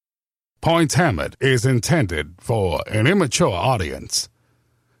Point Hammered is intended for an immature audience.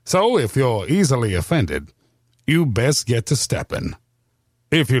 So if you're easily offended, you best get to stepping.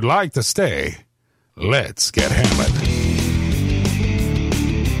 If you'd like to stay, let's get hammered.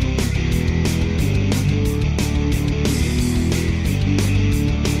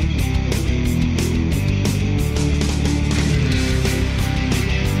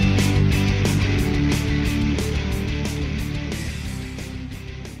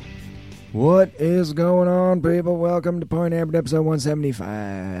 What is going on, people? Welcome to Point Hammered, episode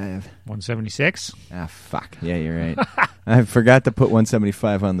 175. 176? Ah, fuck. Yeah, you're right. I forgot to put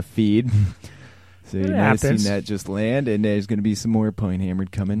 175 on the feed. So you might have seen that just land, and there's going to be some more Point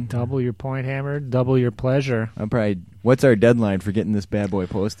Hammered coming. Double your Point Hammered, double your pleasure. What's our deadline for getting this bad boy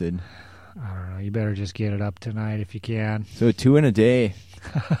posted? I don't know. You better just get it up tonight if you can. So 2 in a day.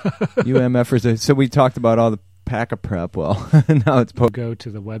 UMFers. So we talked about all the pack of prep. Well, now it's go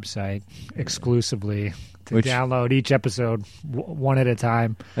to the website exclusively to download each episode one at a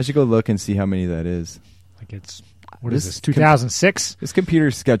time. I should go look and see how many that is. Like what is this? 2006. This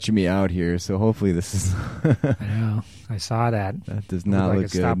computer's sketching me out here, so hopefully this is. I know. I saw that. That does not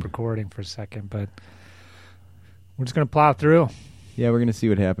look good. Stop recording for a second, but we're just gonna plow through. Yeah, we're gonna see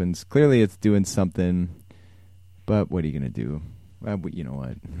what happens. Clearly, it's doing something, but what are you gonna do? You know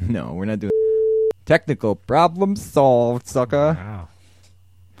what? No, we're not doing. Technical problem solved, sucker. Wow.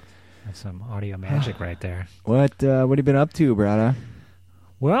 That's some audio magic right there. What have you been up to, brother?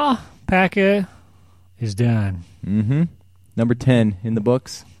 Well, Paca is done. Mm-hmm. Number 10 in the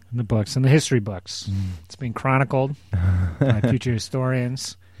books. In the history books. It's been chronicled by future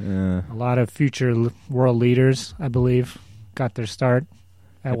historians. A lot of future world leaders, I believe, got their start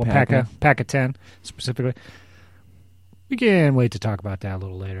at Paca 10 specifically. We can wait to talk about that a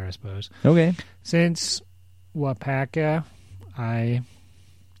little later, I suppose. Okay. Since Wapaka, I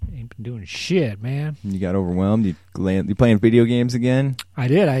ain't been doing shit, man. You got overwhelmed? You playing video games again? I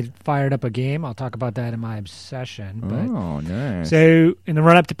did. I fired up a game. I'll talk about that in my obsession. But, oh, nice. So, in the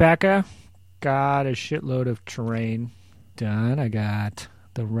run-up to Paca, got a shitload of terrain done. I got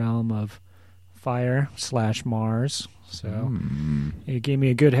the Realm of Fire / Mars. So it gave me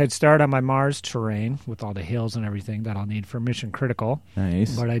a good head start on my Mars terrain with all the hills and everything that I'll need for Mission Critical.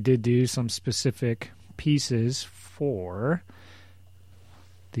 Nice. But I did do some specific pieces for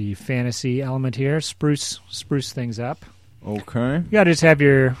the fantasy element here. Spruce things up. Okay. You got to just have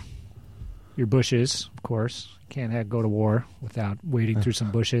your bushes, of course. Can't go to war without wading through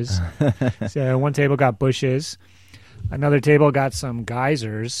some bushes. So one table got bushes. Another table got some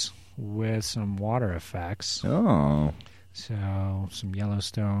geysers with some water effects. Oh. So some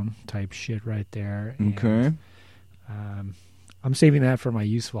Yellowstone type shit right there. Okay. And, I'm saving that for my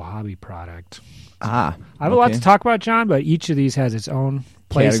useful hobby product. I have a lot to talk about, John, but each of these has its own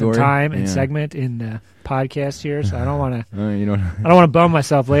place category, and time and segment in the podcast here. So I don't want to. I don't want to bum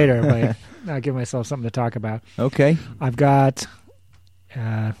myself later, but not give myself something to talk about. Okay. I've got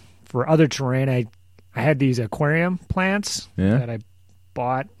for other terrain. I had these aquarium plants that I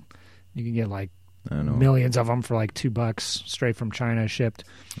bought. You can get millions of them for $2 straight from China, shipped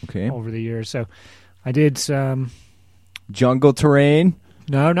over the years. So I did some jungle terrain.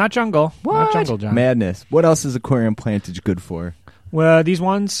 No, not jungle. What? Not jungle, John. Madness. What else is aquarium plantage good for? Well, these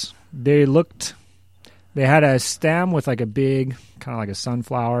ones they had a stem with a big kind of like a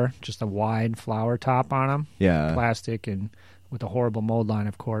sunflower, just a wide flower top on them. Yeah, plastic and with a horrible mold line,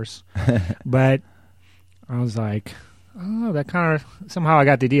 of course. But I was like. Oh, that kind of somehow I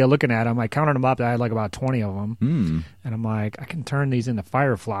got the idea looking at them. I counted them up. I had about 20 of them, and I'm like, I can turn these into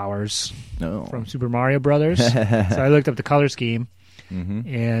fire flowers from Super Mario Brothers. So I looked up the color scheme,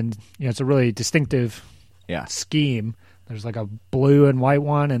 and it's a really distinctive scheme. There's a blue and white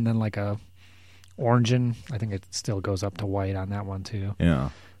one, and then a orange and I think it still goes up to white on that one too. Yeah.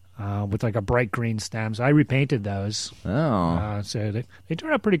 With a bright green stem. So I repainted those. Oh. So they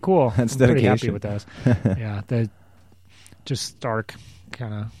turned out pretty cool. That's I'm dedication. Pretty happy with those. Yeah. Just stark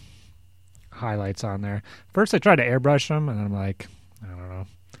kind of highlights on there. First, I tried to airbrush them, and I'm like, I don't know.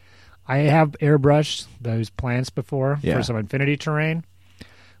 I have airbrushed those plants before for some infinity terrain,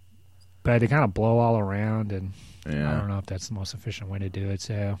 but they kind of blow all around, and I don't know if that's the most efficient way to do it.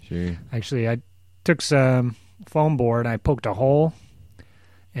 So, actually, I took some foam board, and I poked a hole,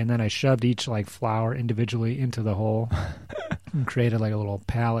 and then I shoved each flower individually into the hole. And created a little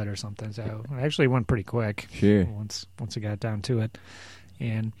palette or something. So it actually went pretty quick. Sure. Once I got down to it.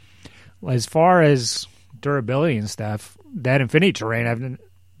 And as far as durability and stuff, that infinity terrain,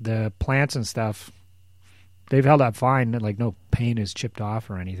 the plants and stuff, they've held up fine. No paint is chipped off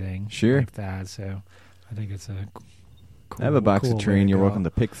or anything like that. So I think it's a I have a box cool of terrain way to you're go. welcome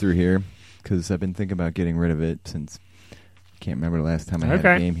to pick through here, because I've been thinking about getting rid of it since I can't remember the last time I had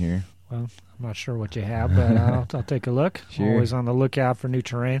a game here. Well, I'm not sure what you have, but I'll take a look. Sure. Always on the lookout for new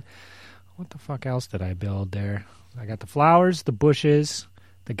terrain. What the fuck else did I build there? I got the flowers, the bushes,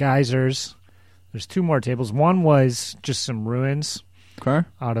 the geysers. There's 2 more tables. One was just some ruins Okay.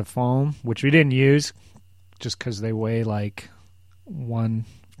 out of foam, which we didn't use just because they weigh like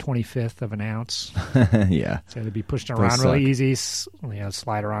 1/25 of an ounce. Yeah. So they'd be pushed Those around really suck. easy,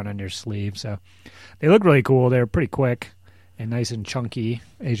 slide around on your sleeve. So they look really cool. They're pretty quick and nice and chunky,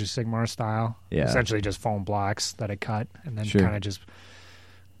 Age of Sigmar style. Yeah. Essentially just foam blocks that I cut and then Sure. kind of just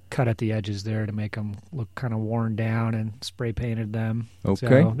cut at the edges there to make them look kind of worn down and spray painted them. Okay.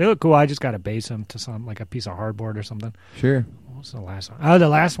 So they look cool. I just got to base them to some like a piece of hardboard or something. Sure. What was the last one? Oh, the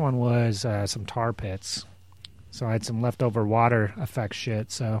last one was some tar pits. So I had some leftover water effect shit.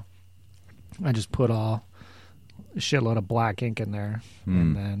 So I just put a shitload of black ink in there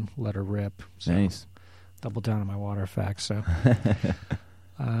and then let her rip. So Nice. double down on my water effects. So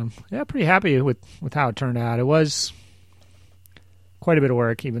yeah, pretty happy with how it turned out. It was quite a bit of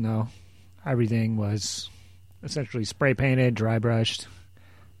work, even though everything was essentially spray painted, dry brushed.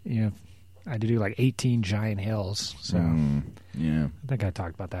 You know, I had to do like 18 giant hills. So Yeah. I think I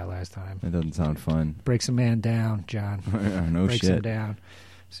talked about that last time. That doesn't sound fun. Breaks a man down, John. No Breaks him shit. down.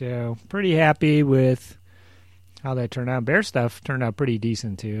 So pretty happy with how that turned out. Bear stuff turned out pretty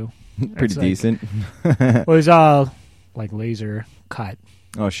decent too. Pretty It's like- decent. Well, it was all like laser cut.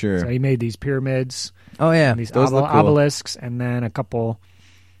 Oh, sure. So he made these pyramids, Oh, yeah. and these Those look cool. obelisks, and then a couple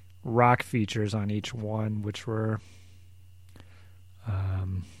rock features on each one, which were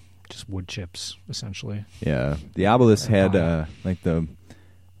just wood chips, essentially. Yeah. The obelisk had Wow. like the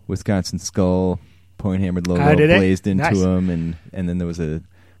Wisconsin skull point hammered logo did it? blazed into Nice. them, and then there was a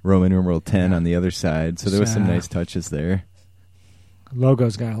Roman numeral 10 on the other side. So there was some So- nice touches there.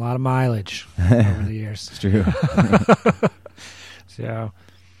 Logo's got a lot of mileage over the years. It's true. So,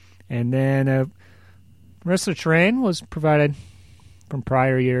 and then the rest of the terrain was provided from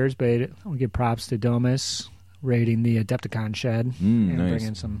prior years, but we give props to Domus raiding the Adepticon shed and Nice.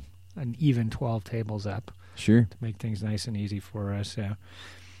 bringing an even 12 tables up Sure. to make things nice and easy for us. So,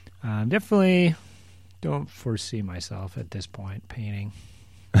 definitely don't foresee myself at this point painting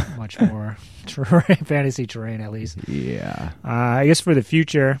much more fantasy terrain, at least. Yeah. I guess for the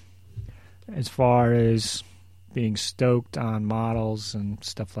future, as far as being stoked on models and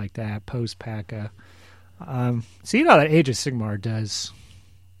stuff like that, post-PACA, seeing how that Age of Sigmar does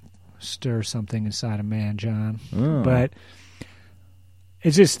stir something inside a man, John. Oh. But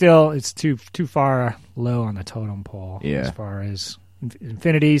it's just still, it's too far low on the totem pole Yeah. as far as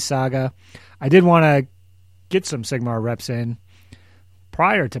Infinity, Saga. I did want to get some Sigmar reps in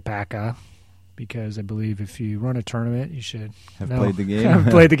prior to PACA, because I believe if you run a tournament, you should Have know- played the game? have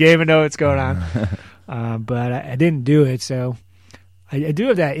played the game and know what's going on. But I didn't do it, so I do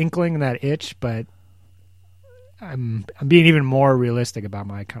have that inkling and that itch, but I'm being even more realistic about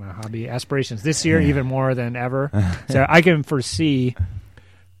my kind of hobby aspirations this year, even more than ever. So I can foresee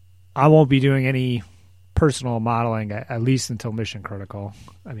I won't be doing any personal modeling at least until Mission Critical.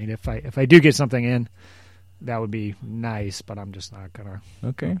 I mean, if I do get something in, that would be nice, but I'm just not gonna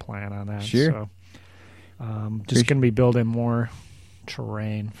plan on that. Sure. So, just gonna be building more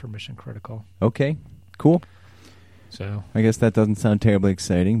terrain for Mission Critical. Okay. Cool. So I guess that doesn't sound terribly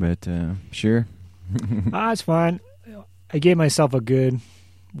exciting, but sure. it's fine. I gave myself a good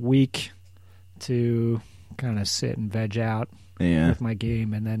week to kind of sit and veg out Yeah. with my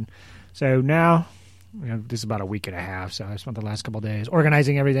game, and then so now, this is about a week and a half. So I spent the last couple of days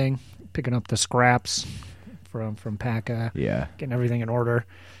organizing everything, picking up the scraps from PACA, Yeah. getting everything in order,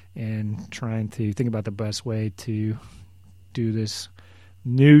 and trying to think about the best way to do this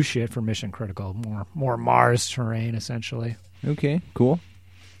new shit for Mission Critical, more Mars terrain, essentially. Okay. Cool.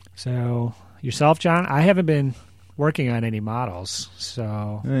 So yourself, John, I haven't been working on any models,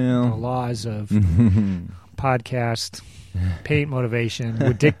 so the Well. laws of podcast paint motivation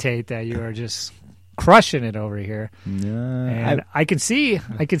would dictate that you are just crushing it over here. And I can see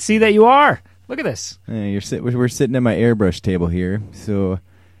that you are. Look at this. We're sitting at my airbrush table here. So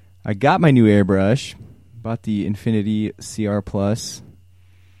I got my new airbrush. Bought the Infinity CR Plus.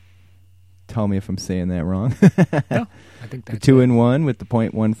 Tell me if I'm saying that wrong. No, I think The that's 2-in-1 with the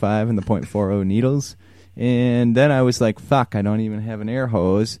 .15 and the .40 needles. And then I was like, fuck, I don't even have an air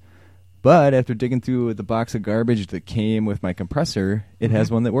hose. But after digging through the box of garbage that came with my compressor, it has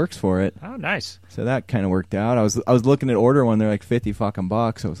one that works for it. Oh, nice. So that kind of worked out. I was looking at order one, they're like $50 fucking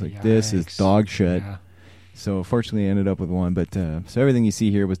bucks. I was like, this is Yikes. dog shit. Yeah. So fortunately, I ended up with one. But so everything you see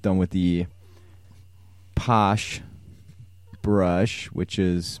here was done with the Posh brush, which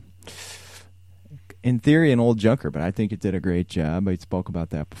is in theory an old junker, but I think it did a great job. I spoke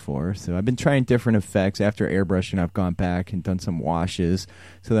about that before. So I've been trying different effects. After airbrushing, I've gone back and done some washes.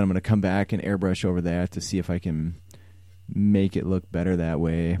 So then I'm going to come back and airbrush over that to see if I can make it look better that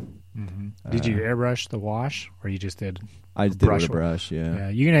way. Mm-hmm. Did you airbrush the wash, or you just did? I just did it with a brush, yeah. Yeah,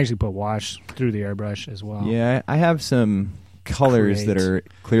 you can actually put wash through the airbrush as well. Yeah, I have some colors that are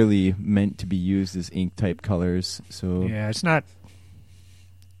clearly meant to be used as ink type colors. So yeah, it's not.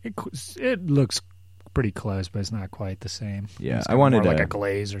 It looks pretty close, but it's not quite the same. Yeah, I wanted more like a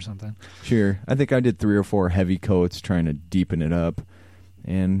glaze or something. Sure, I think I did 3 or 4 heavy coats trying to deepen it up.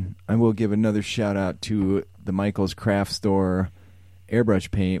 And I will give another shout out to the Michael's Craft Store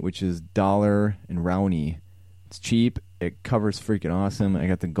airbrush paint, which is $1 and Rowney. It's cheap. It covers freaking awesome. I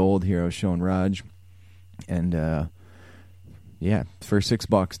got the gold here I was showing Raj. And yeah, for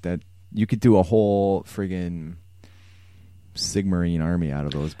 $6 that you could do a whole friggin' Sigmarine army out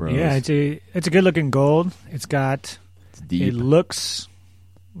of those, bros. Yeah, it's a good looking gold. It's deep. It looks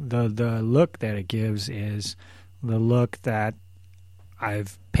the look that it gives is the look that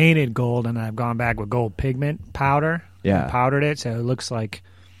I've painted gold and I've gone back with gold pigment powder. Yeah, and powdered it, so it looks like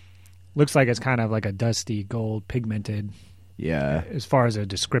it's kind of like a dusty gold pigmented. Yeah, as far as a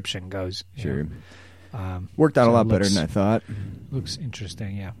description goes. Sure. Worked out a lot better than I thought. Looks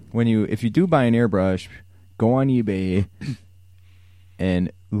interesting, yeah. If you do buy an airbrush, go on eBay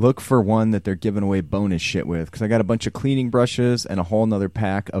and look for one that they're giving away bonus shit with. Because I got a bunch of cleaning brushes and a whole nother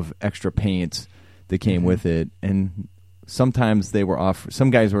pack of extra paints that came with it. And sometimes they were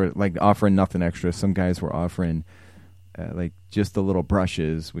some guys were like offering nothing extra. Some guys were offering like just the little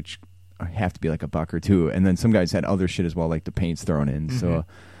brushes, which have to be like $1 or $2. And then some guys had other shit as well, like the paints thrown in. Mm-hmm. So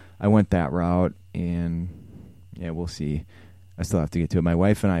I went that route, and yeah, we'll see. I still have to get to it. My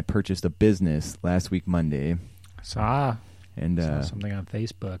wife and I purchased a business last week Monday. Saw something on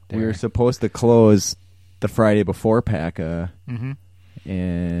Facebook there. We were supposed to close the Friday before PACA. Mm-hmm.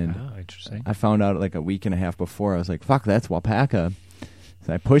 And interesting. I found out like a week and a half before. I was like, fuck, that's WAPACA.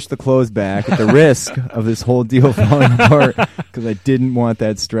 So I pushed the close back at the risk of this whole deal falling apart, because I didn't want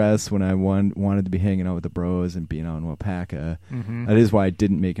that stress when I wanted to be hanging out with the bros and being out in WAPACA. Mm-hmm. That is why I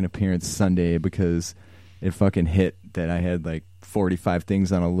didn't make an appearance Sunday, because it fucking hit that I had like 45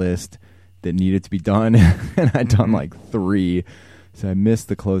 things on a list that needed to be done, and I'd done like 3. So I missed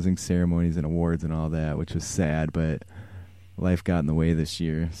the closing ceremonies and awards and all that, which was sad, but life got in the way this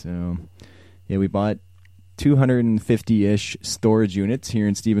year. So yeah, we bought 250-ish storage units here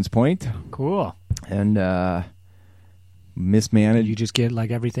in Stevens Point. Cool. And mismanaged. You just get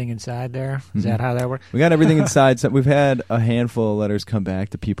like everything inside there? Is that how that works? We got everything inside. So we've had a handful of letters come back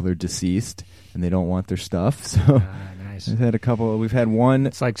that people are deceased and they don't want their stuff. So nice. We've had a couple. We've had one.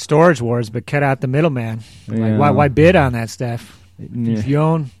 It's like storage wars, but cut out the middleman. Like, why bid on that stuff? If you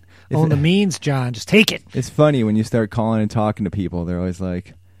own the means, John, just take it. It's funny when you start calling and talking to people. They're always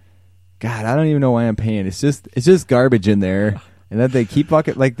like, God, I don't even know why I'm paying. It's just garbage in there. And that they keep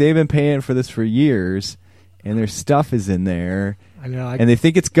fucking, like, they've been paying for this for years, and their stuff is in there. I know. And they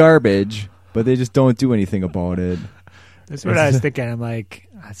think it's garbage, but they just don't do anything about it. That's what I was thinking. I'm like,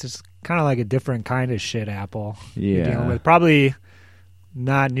 it's just kind of like a different kind of shit, Apple. Yeah. You're dealing with. Probably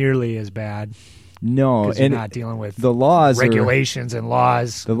not nearly as bad. No, and you're not dealing with the laws, regulations and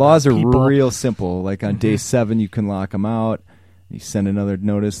laws. The laws are real simple. Like on day 7, you can lock them out. You send another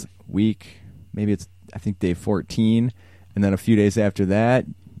notice week. Maybe it's, I think, day 14. And then a few days after that,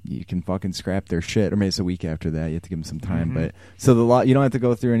 you can fucking scrap their shit. Or maybe it's a week after that. You have to give them some time. Mm-hmm. But so the law, you don't have to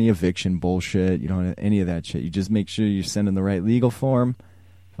go through any eviction bullshit. You don't have any of that shit. You just make sure you're sending the right legal form.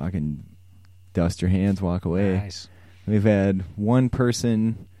 Fucking dust your hands, walk away. Nice. We've had one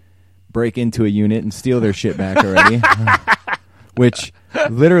person break into a unit and steal their shit back already. Which,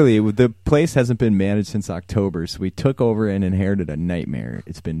 literally, the place hasn't been managed since October, so we took over and inherited a nightmare.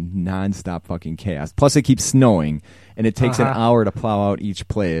 It's been nonstop fucking chaos. Plus, it keeps snowing, and it takes an hour to plow out each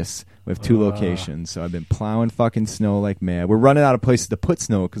place. We have 2 locations, so I've been plowing fucking snow like mad. We're running out of places to put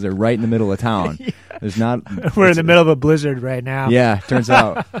snow because they're right in the middle of town. Yeah. There's not. We're in the middle of a blizzard right now. Yeah, turns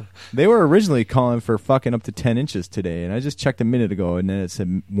out. They were originally calling for fucking up to 10 inches today, and I just checked a minute ago, and then it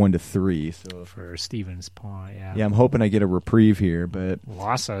said 1 to 3. So for Stevens Point, yeah. Yeah, I'm hoping I get a reprieve here, but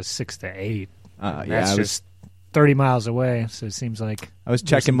Wausau 6 to 8. That's just 30 miles away, so it seems like I was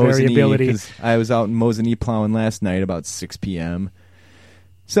checking Mosinee because I was out in Mosinee plowing last night about 6 p.m.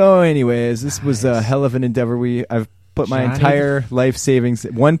 So, anyways, this was a hell of an endeavor. I've put my entire life savings.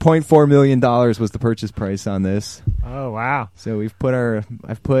 $1.4 million was the purchase price on this. Oh wow! So I've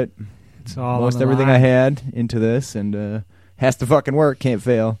put most everything line. I had into this, and has to fucking work. Can't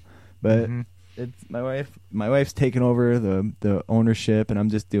fail. But it's my wife's taking over the ownership, and I'm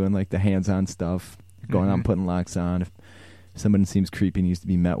just doing like the hands-on stuff, going out and putting locks on. If someone seems creepy, needs to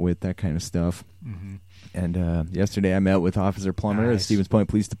be met with, that kind of stuff. And yesterday I met with Officer Plummer at Stevens Point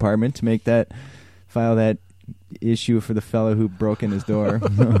Police Department to file that issue for the fellow who broke in his door.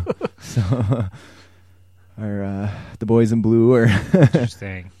 So the boys in blue are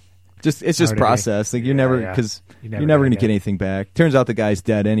interesting. It's just process. Like you're never going to get anything back. Turns out the guy's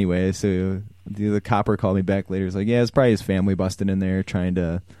dead anyway. So the copper called me back later. He's like, yeah, it's probably his family busting in there trying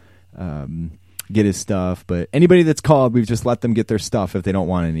to get his stuff. But anybody that's called, we've just let them get their stuff if they don't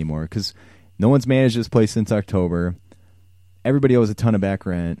want it anymore. Because no one's managed this place since October. Everybody owes a ton of back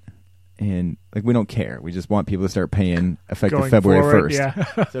rent. And like we don't care. We just want people to start paying effective Going February forward, 1st.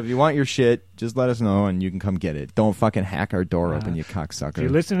 Yeah. So if you want your shit, just let us know and you can come get it. Don't fucking hack our door open, you cocksucker. If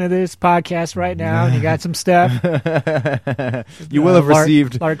you're listening to this podcast right now and you got some stuff, you will have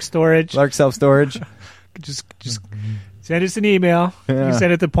received Lark Storage. Lark Self-Storage. just send us an email. You can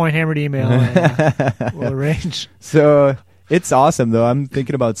send it to Point Hammered email. And we'll arrange. So it's awesome though. I'm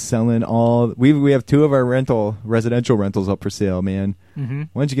thinking about selling all. We have 2 of our residential rentals up for sale, man. Why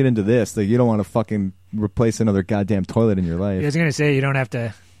don't you get into this? Like you don't want to fucking replace another goddamn toilet in your life. I was gonna say you don't have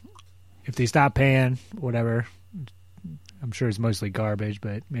to. If they stop paying, whatever. I'm sure it's mostly garbage,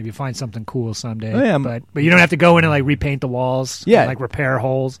 but maybe find something cool someday. Oh, yeah, but you don't have to go in and like repaint the walls. Yeah, and, like repair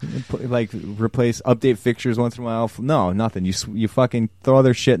holes. Like update fixtures once in a while. No, nothing. You fucking throw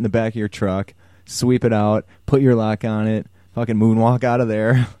their shit in the back of your truck, sweep it out, put your lock on it, fucking moonwalk out of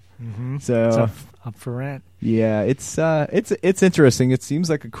there. So it's up for rent. Yeah, it's interesting. It seems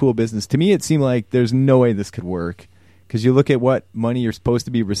like a cool business. To me, it seemed like there's no way this could work because you look at what money you're supposed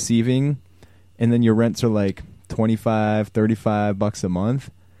to be receiving, and then your rents are like $25, $35 a month,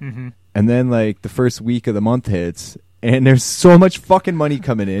 and then like the first week of the month hits, and there's so much fucking money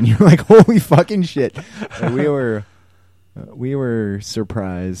coming in. You're like, holy fucking shit! And we were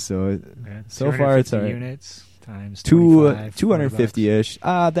surprised. So so far it's all right. Units times 250-ish.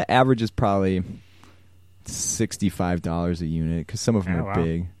 The average is probably $65 a unit because some of them are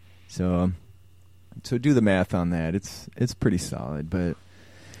big. So do the math on that. It's pretty solid, but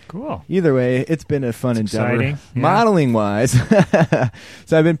cool. Either way, it's been a fun endeavor. Yeah. Modeling wise,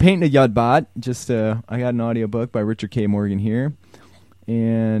 so I've been painting a Yudbot. I got an audiobook by Richard K. Morgan here,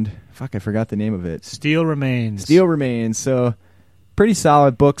 and I forgot the name of it. Steel Remains. So pretty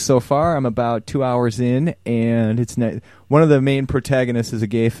solid book so far. I'm about 2 hours in, and it's one of the main protagonists is a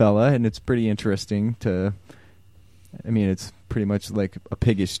gay fella, and it's pretty interesting it's pretty much like a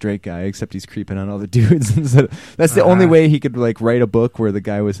piggish straight guy, except he's creeping on all the dudes. That's the only way he could like write a book where the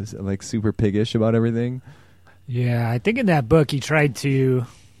guy was like super piggish about everything. Yeah, I think in that book he tried to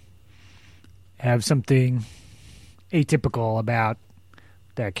have something atypical about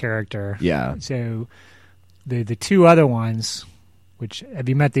that character. Yeah. So the 2 other ones. Which have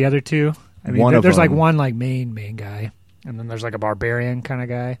you met the other 2? I mean, there's like one like main guy, and then there's like a barbarian kind of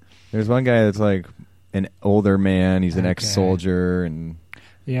guy. There's one guy that's like an older man. He's an ex-soldier, and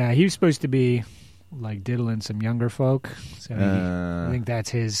yeah, he was supposed to be like diddling some younger folk. So I think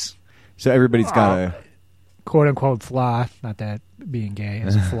that's his. So everybody's got a quote unquote flaw. Not that being gay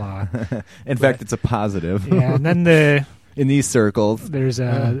is a flaw. In fact, it's a positive. Yeah, and then in these circles, there's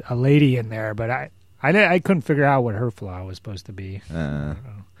a lady in there, but I couldn't figure out what her flaw was supposed to be.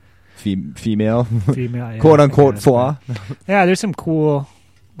 Female, yeah, quote unquote flaw. Yeah, there's some cool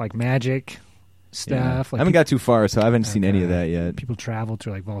like magic stuff. Yeah. Like I haven't got too far, so I haven't seen any of that yet. People travel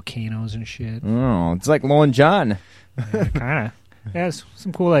through like volcanoes and shit. Oh, it's like Lone John. Kind of. Yeah,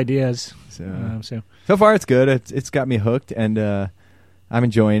 some cool ideas. So far it's good. It's got me hooked, and I'm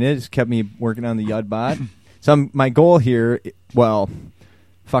enjoying it. It's kept me working on the Yudbot. So my goal here,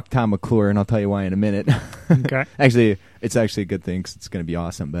 fuck Tom McClure, and I'll tell you why in a minute. Okay. Actually, it's actually a good thing 'cause it's going to be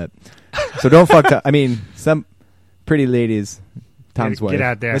awesome. But so don't fuck Tom. I mean, some pretty ladies, Tom's wife. Get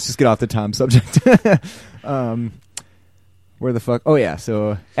out there. Let's just get off the Tom subject. Where the fuck? Oh, yeah.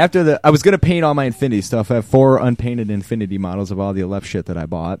 So after I was going to paint all my Infinity stuff. I have 4 unpainted Infinity models of all the Aleph shit that I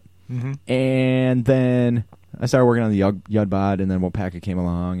bought. And then I started working on the Yudbot, and then Wopaka came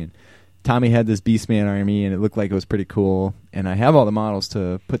along, and Tommy had this Beastman army, and it looked like it was pretty cool. And I have all the models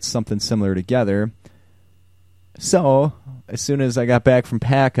to put something similar together. So as soon as I got back from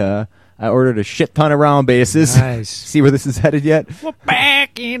PACA, I ordered a shit ton of round bases. Nice. See where this is headed yet? We're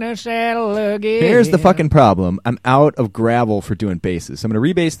back in a saddle again. Here's the fucking problem. I'm out of gravel for doing bases. So I'm going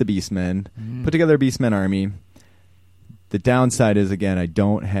to rebase the Beastmen, put together a Beastmen army. The downside is, again, I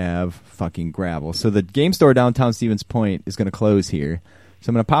don't have fucking gravel. So the game store downtown Stevens Point is going to close here. So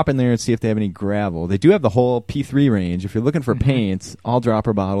I'm going to pop in there and see if they have any gravel. They do have the whole P3 range. If you're looking for paints, all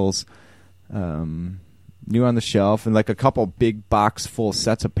dropper bottles, new on the shelf, and like a couple big box full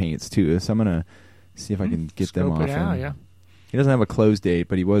sets of paints too. So I'm gonna see if I can get them off him. Yeah. He doesn't have a close date,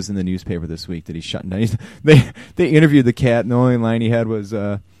 but he was in the newspaper this week that he's shutting down. They interviewed the cat, and the only line he had was,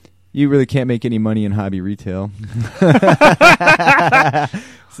 "You really can't make any money in hobby retail."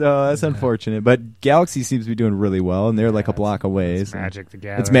 So that's unfortunate. But Galaxy seems to be doing really well, and they're like a block away. It's so Magic the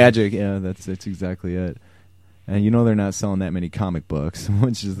Gathering. It's Magic, yeah. That's exactly it. And they're not selling that many comic books,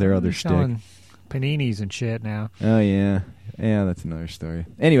 which is their other shtick. Selling paninis and shit now. Oh yeah, that's another story.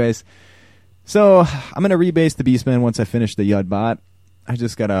 Anyways. So I'm going to rebase the Beastmen once I finish the Yudbot. I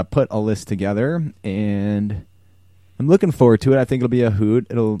just got to put a list together, and I'm looking forward to it. I think it'll be a hoot.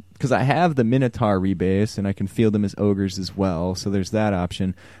 Because I have the Minotaur rebase, and I can field them as ogres as well, so there's that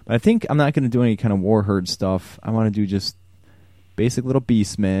option. But I think I'm not going to do any kind of Warherd stuff. I want to do just basic little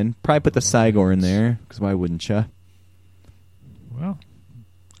Beastmen. Probably put the Cygor in there, because why wouldn't you? Well,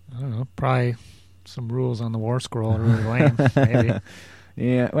 I don't know. Probably some rules on the War Scroll are really lame, maybe.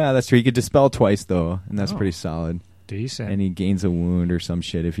 Yeah, well, that's true. He could dispel twice, though, and that's pretty solid. Decent. And he gains a wound or some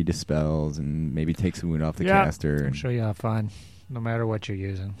shit if he dispels, and maybe takes a wound off the caster. I'm sure you'll have fun, no matter what you're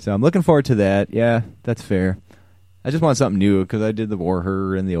using. So I'm looking forward to that. Yeah, that's fair. I just want something new, because I did the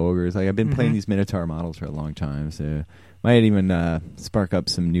Warher and the Ogres. Like, I've been playing these Minotaur models for a long time, so might even spark up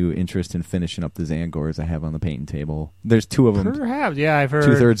some new interest in finishing up the Zangors I have on the painting table. There's 2 of them. Perhaps, yeah, I've heard.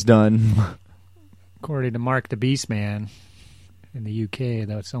 2/3 done. According to Mark the Beastman, in the UK,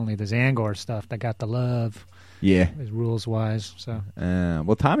 though, it's only the Zangor stuff that got the love. Yeah. Rules wise. So.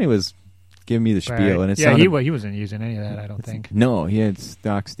 Well, Tommy was giving me the spiel, right. and it yeah, sounded, he wasn't using any of that. I don't think. No, he had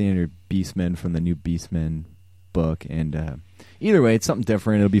stock standard Beastmen from the new Beastmen book, and either way, it's something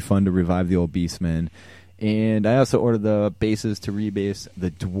different. It'll be fun to revive the old Beastmen. And I also ordered the bases to rebase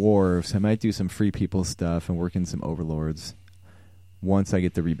the Dwarves. I might do some Free People stuff and work in some Overlords once I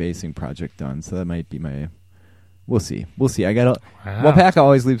get the rebasing project done. So that might be my. We'll see. I got Wapaka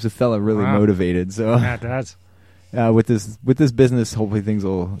always leaves a fella really motivated. So yeah, it does. With this business, hopefully things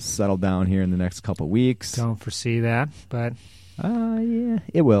will settle down here in the next couple of weeks. Don't foresee that, but yeah,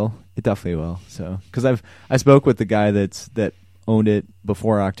 it will. It definitely will. So because I spoke with the guy that owned it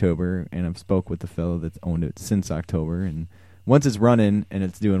before October, and I've spoke with the fellow that's owned it since October, and once it's running and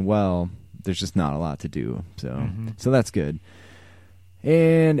it's doing well, there's just not a lot to do. So that's good.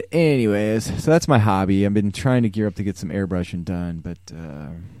 And anyways, so that's my hobby. I've been trying to gear up to get some airbrushing done, but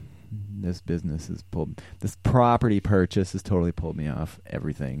this business this property purchase has totally pulled me off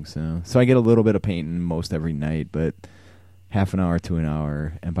everything. So I get a little bit of painting most every night, but half an hour to an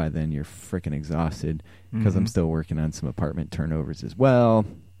hour, and by then you're freaking exhausted because I'm still working on some apartment turnovers as well.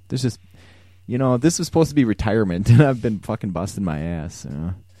 There's just, this was supposed to be retirement, and I've been fucking busting my ass.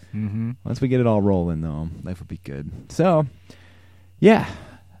 So once we get it all rolling, though, life will be good. So. Yeah,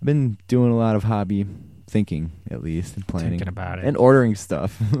 I've been doing a lot of hobby thinking, at least, and planning. Thinking about it. And ordering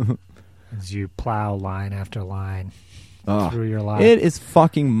stuff. As you plow line after line through your life. It is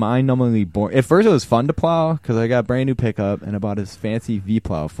fucking mind-numbingly boring. At first it was fun to plow, because I got a brand new pickup, and I bought this fancy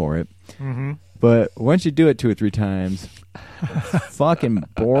V-plow for it. But once you do it 2 or 3 times, it's fucking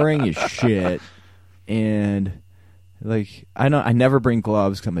boring as shit. And... like, I never bring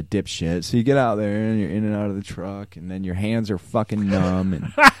gloves because I'm a dipshit. So you get out there and you're in and out of the truck, and then your hands are fucking numb.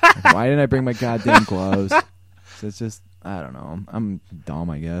 And like, why didn't I bring my goddamn gloves? So it's just, I don't know. I'm dumb,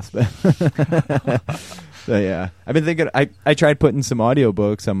 I guess. But so yeah, I've been thinking. I tried putting some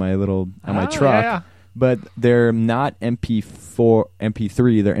audiobooks on my truck, but they're not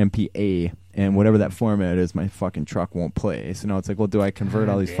MP3. They're MPA, and whatever that format is, my fucking truck won't play. So now it's like, well, do I convert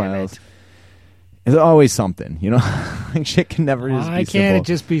all these files? There's always something, like shit can never just be simple. Why can't it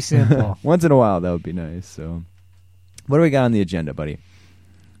just be simple? Once in a while, that would be nice. So, what do we got on the agenda, buddy?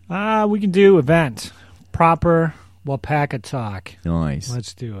 We can do event. Proper Wapaka talk. Nice.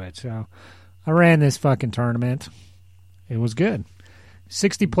 Let's do it. So, I ran this fucking tournament. It was good.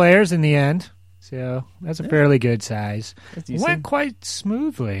 60 players in the end. So, that's a fairly good size. It went quite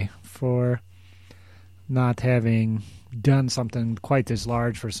smoothly for not having done something quite this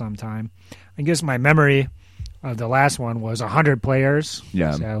large for some time. I guess my memory of the last one was 100 players.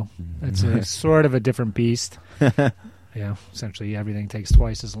 Yeah. So it's a sort of a different beast. Essentially everything takes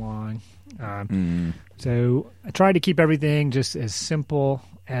twice as long. So I tried to keep everything just as simple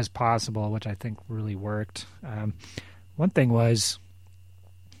as possible, which I think really worked. One thing was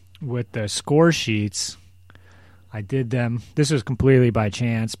with the score sheets, I did them. This was completely by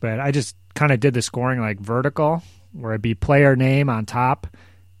chance, but I just kind of did the scoring like vertical, where it'd be player name on top,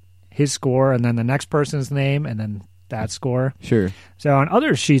 his score, and then the next person's name, and then that score. Sure. So on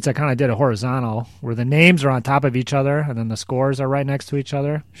other sheets, I kind of did a horizontal, where the names are on top of each other, and then the scores are right next to each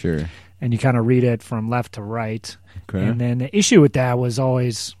other. Sure. and you kind of read it from left to right. Okay. And then the issue with that was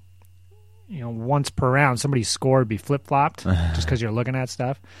always, once per round, somebody's score would be flip-flopped just because you're looking at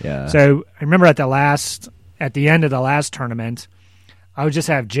stuff. Yeah. So I remember at the end of the last tournament, I would just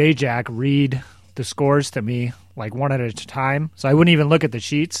have J-Jack read the scores to me, like one at a time. So I wouldn't even look at the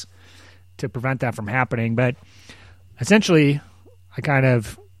sheets to prevent that from happening. But essentially, I kind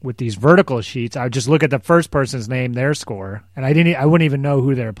of, with these vertical sheets, I would just look at the first person's name, their score, and I wouldn't even know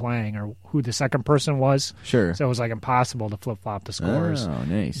who they're playing or who the second person was. Sure. So it was like impossible to flip-flop the scores. Oh,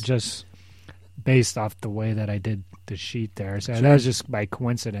 nice. Just based off the way that I did the sheet there. So that was just by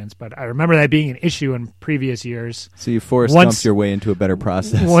coincidence. But I remember that being an issue in previous years. So you stumped your way into a better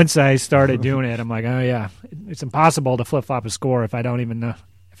process. Once I started doing it, I'm like, oh yeah, it's impossible to flip-flop a score if I don't even know,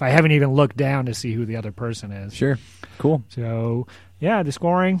 if I haven't even looked down to see who the other person is. Sure. Cool. So yeah, the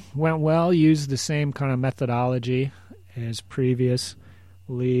scoring went well. Used the same kind of methodology as previously.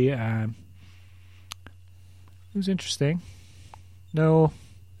 It was interesting. No,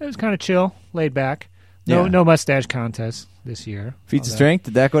 it was kind of chill, laid back. No mustache contest this year. Feats of strength,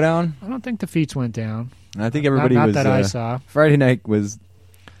 did that go down? I don't think the feats went down. I think everybody not was. that I saw. Friday night was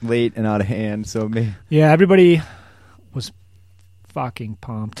late and out of hand, so yeah, everybody was fucking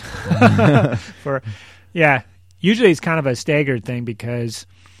pumped Usually it's kind of a staggered thing because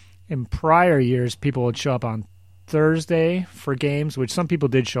in prior years people would show up on Thursday for games, which some people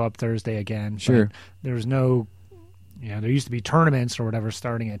did show up Thursday again. Sure. But there was no. There used to be tournaments or whatever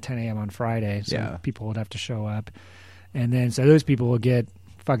starting at 10 a.m. on Friday, so people would have to show up. And then, so those people would get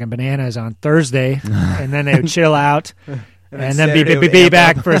fucking bananas on Thursday, and then they would chill out, and then be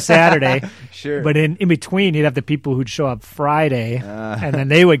back for Saturday. Sure. But in between, you'd have the people who'd show up Friday, and then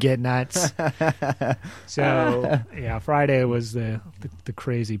they would get nuts. So, Friday was the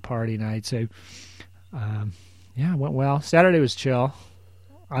crazy party night. So, it went well. Saturday was chill.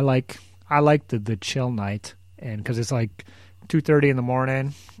 I like the chill night. And because it's like 2:30 in the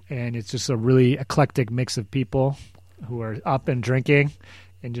morning, and it's just a really eclectic mix of people who are up and drinking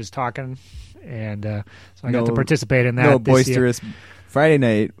and just talking, and so I got to participate in that. No boisterous. Friday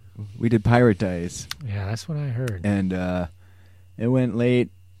night we did Pirate Dice. Yeah, that's what I heard. And it went late,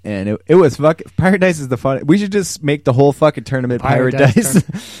 and it was Pirate Dice is the fun. We should just make the whole fucking tournament Pirate Dice.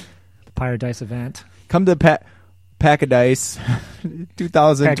 The Pirate Dice event. Come to Pack of Dice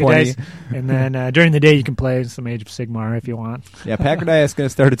 2020. Pack of Dice. And then during the day you can play some Age of Sigmar if you want. Yeah, Pack of Dice is going to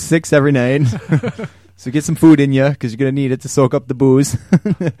start at 6 every night. So get some food in you because you're going to need it to soak up the booze.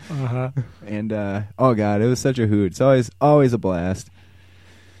 And oh god, it was such a hoot. It's always a blast.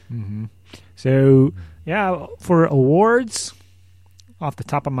 Mm-hmm. So yeah, for awards, off the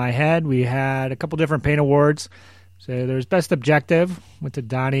top of my head, we had a couple different paint awards. So there's Best Objective went to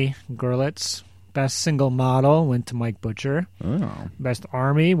Donnie Gerlitz. Best Single Model went to Mike Butcher. Oh. Best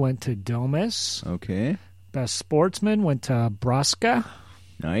Army went to Domus. Okay. Best Sportsman went to Braska.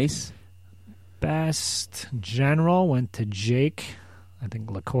 Nice. Best General went to Jake, I think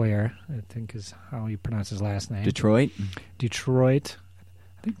LeCoyer, I think is how you pronounce his last name. Detroit.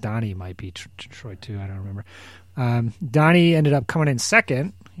 I think Donnie might be Detroit too. I don't remember. Donnie ended up coming in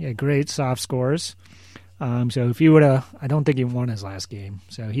second. He had great soft scores. So if he would have, I don't think he won his last game.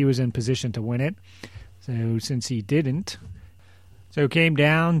 So he was in position to win it. So since he didn't, so it came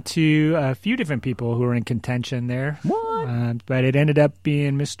down to a few different people who were in contention there. What? But it ended up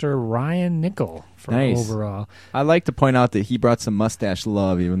being Mr. Ryan Nickel for overall. I'd like to point out that he brought some mustache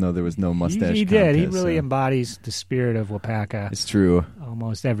love, even though there was no mustache. He did. He really embodies the spirit of Wapaka. It's true.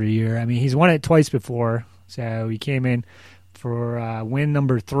 Almost every year. I mean, he's won it twice before. So he came in for win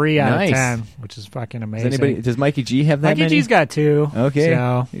number 3 out of 10, which is fucking amazing. Does Mikey G have that Mikey many? G's got 2. Okay.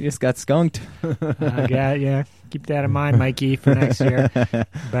 So, he just got skunked. yeah. Keep that in mind, Mikey, for next year.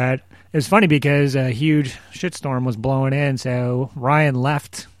 But it was funny because a huge shitstorm was blowing in, so Ryan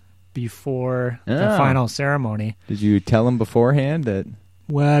left before the final ceremony. Did you tell him beforehand that?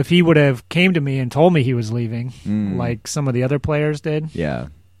 Well, if he would have came to me and told me he was leaving, like some of the other players did,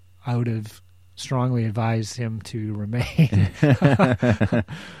 I would have strongly advised him to remain.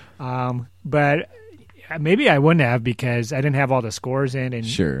 But maybe I wouldn't have because I didn't have all the scores in, and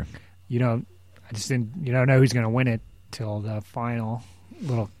sure, I just didn't. You don't know who's going to win it till the final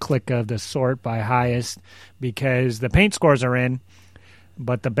little click of the sort by highest, because the paint scores are in,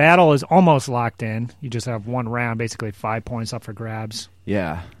 but the battle is almost locked in. You just have one round, basically 5 points up for grabs.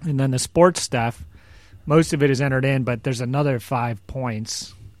 Yeah, and then the sports stuff, most of it is entered in, but there's another 5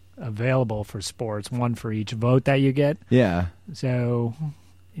 points available for sports, 1 for each vote that you get. Yeah. So,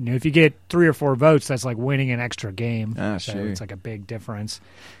 if you get 3 or 4 votes, that's like winning an extra game. So sure. It's like a big difference.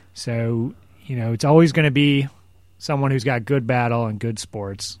 So, it's always going to be someone who's got good battle and good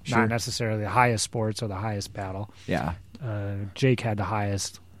sports, Sure. not necessarily the highest sports or the highest battle. Yeah. Jake had the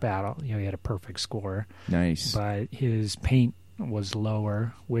highest battle. You know, he had a perfect score, Nice. but his paint was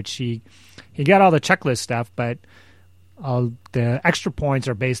lower, which he got all the checklist stuff, but the extra points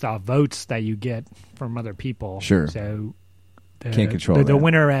are based off votes that you get from other people. Sure. So Can't control the that.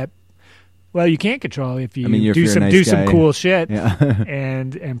 winner at. Well, you can't control if you if do you're a some nice some guy. cool shit Yeah.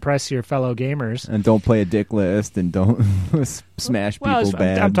 and impress your fellow gamers. And don't play a dick list and don't smash Well, people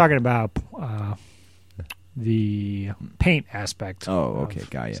bad. I'm talking about the paint aspect. Oh, okay, of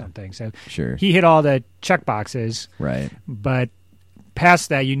got ya. Something. So Sure. he hit all the check boxes, Right. but past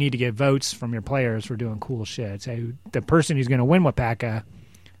that, you need to get votes from your players for doing cool shit. So the person who's going to win Wapaka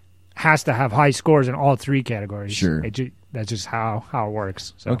has to have high scores in all three categories. Sure. That's just how it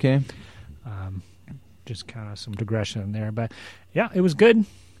works. So, Okay. just kind of some digression there, but yeah, it was good.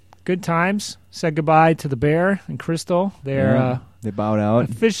 Good times. Said goodbye to the Bear and Crystal. They're Yeah, they bowed out.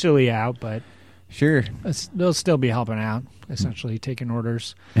 officially out, but Sure. they'll still be helping out, essentially taking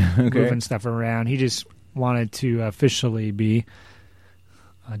orders, Okay. moving stuff around. He just wanted to officially be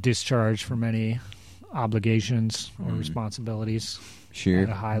discharged from any obligations or responsibilities Sure. at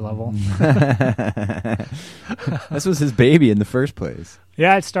a high level. This was his baby in the first place.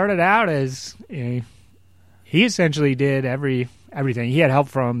 Yeah, it started out as he essentially did everything. He had help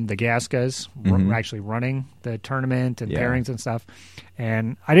from the Gaskas Mhm. actually running the tournament and Yeah. pairings and stuff.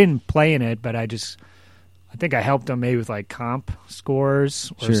 And I didn't play in it, but I think I helped him maybe with like comp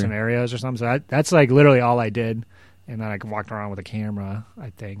scores or Sure. scenarios or something. So that's like literally all I did. And then I walked around with a camera,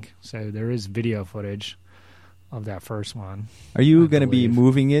 I think. So there is video footage of that first one. Are you I going to be believe.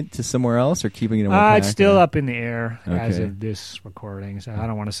 moving it to somewhere else or keeping it in Wapaka? It's still up in the air as Okay. of this recording. So I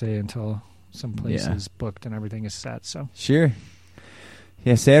don't want to say until some place Yeah. is booked and everything is set. So Sure.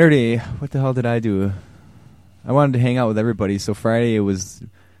 Yeah, Saturday, what the hell did I do? I wanted to hang out with everybody. So Friday it was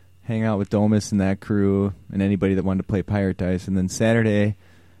hang out with Domus and that crew and anybody that wanted to play Pirate Dice. And then Saturday,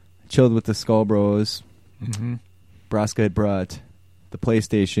 chilled with the Skull Bros. Braska had brought the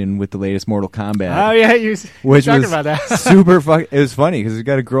PlayStation with the latest Mortal Kombat. Oh yeah, you Which talking was about that. super fuck. It was funny because we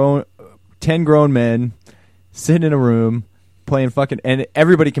got 10 grown men sitting in a room playing fucking, and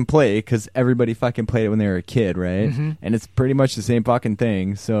everybody can play because everybody fucking played it when they were a kid, right? Mhm. And it's pretty much the same fucking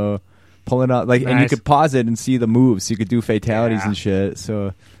thing. So pulling out and you Nice. could pause it and see the moves. So you could do fatalities Yeah. and shit.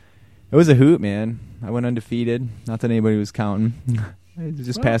 So it was a hoot, man. I went undefeated. Not that anybody was counting. I was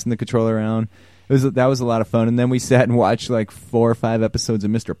just Well. passing the controller around. That was a lot of fun. And then we sat and watched like 4 or 5 episodes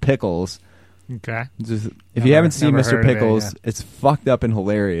of Mr. Pickles. Okay. If Never- you haven't seen never Mr. heard of it, Pickles, yeah. it's fucked up and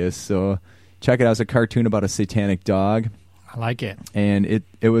hilarious. So check it out. It's a cartoon about a satanic dog, I like it. and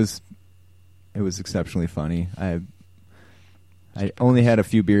it was exceptionally funny. I only had a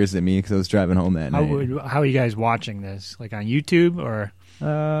few beers in me because I was driving home that night. How are you guys watching this? Like on YouTube or?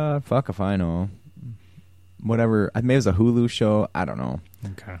 Fuck if I know. Whatever. Maybe it was a Hulu show. I don't know.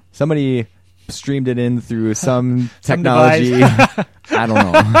 Okay. Somebody streamed it in through some Some technology. device. I don't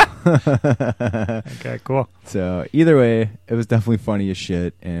know. Okay. Cool. So either way, it was definitely funny as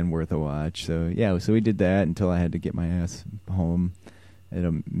shit and worth a watch. So yeah, so we did that until I had to get my ass home at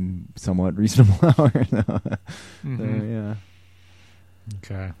a somewhat reasonable hour. So Mhm. yeah,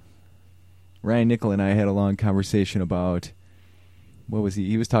 Okay. Ryan Nickel and I had a long conversation about what was he?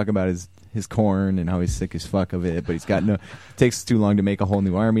 He was talking about his corn and how he's sick as fuck of it, but he's got it takes too long to make a whole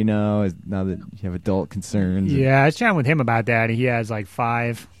new army now that you have adult concerns. Yeah, I was chatting with him about that. He has like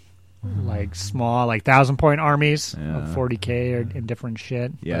 5, like small, like 1,000-point armies Yeah. of 40K or in different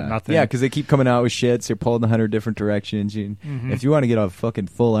shit. but Yeah, nothing. yeah, because they keep coming out with shit. So you're pulling 100 different directions. Mhm. If you want to get a fucking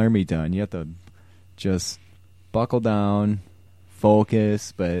full army done, you have to just buckle down,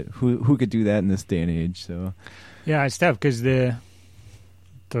 focus. But who could do that in this day and age? So Yeah, it's tough because the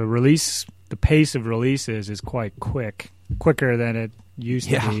pace of releases is quite quicker than it used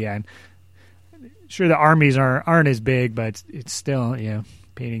to Yeah. be. And sure, the armies aren't as big, but it's still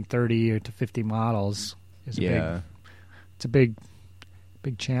painting 30 to 50 models is a big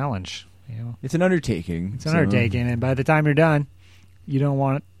challenge. it's an undertaking. It's an undertaking, and by the time you're done, you don't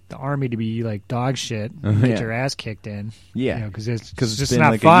want the army to be like dog shit. Yeah. Get your ass kicked in. Yeah, because it's 'Cause it's just been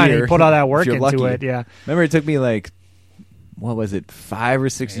not like a fun. year, You put all that work if you're into lucky. it. Yeah. Remember, it took me like, what was it, 5 or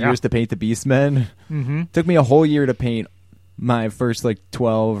 6 Yeah. years to paint the Beastmen? Mm-hmm. Took me a whole year to paint my first like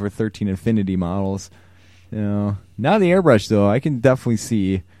 12 or 13 Infinity models. Now the airbrush though, I can definitely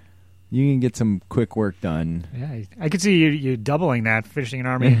see you can get some quick work done. Yeah, I could see you doubling that, finishing an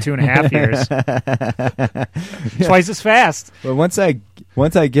army in 2.5 years, twice as fast. But once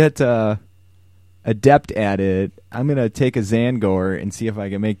I get adept at it, I'm going to take a Zangor and see if I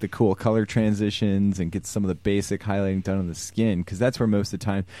can make the cool color transitions and get some of the basic highlighting done on the skin, because that's where most of the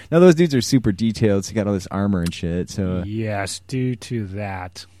time... Now, those dudes are super detailed, so you got all this armor and shit. So yes, due to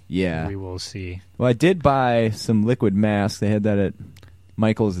that, yeah, we will see. Well, I did buy some liquid masks. They had that at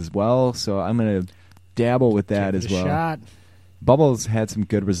Michael's as well, so I'm going to dabble with that Give as it a well. shot. Bubbles had some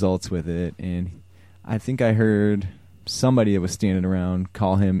good results with it, and I think I heard somebody that was standing around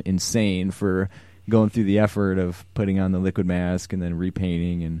call him insane for going through the effort of putting on the liquid mask and then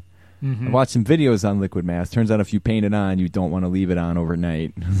repainting. And I watched some videos on liquid mask. Turns out if you paint it on, you don't want to leave it on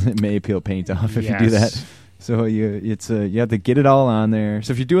overnight. It may peel paint off if you do that. So you have to get it all on there.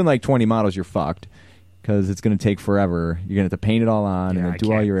 So if you're doing like 20 models, you're fucked, because it's going to take forever. You're going to have to paint it all on and then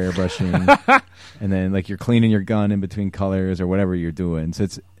do all your airbrushing. And then like you're cleaning your gun in between colors or whatever you're doing. So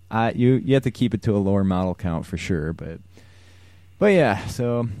it's you have to keep it to a lower model count for sure. But yeah,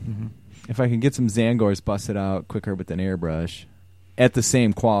 so if I can get some Zangors busted out quicker with an airbrush at the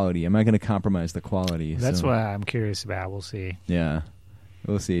same quality, am I going to compromise the quality? That's what I'm curious about. We'll see. Yeah,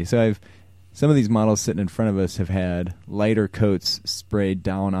 we'll see. So some of these models sitting in front of us have had lighter coats sprayed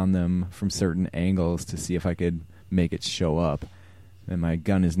down on them from certain angles to see if I could make it show up. And my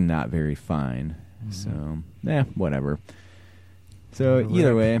gun is not very fine. So, whatever. So,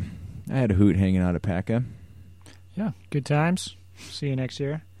 either way, I had a hoot hanging out at PACA. Yeah, good times. See you next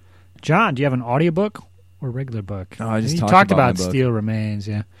year. John, do you have an audiobook or regular book? Oh, I just you talked about my book. Steel Remains,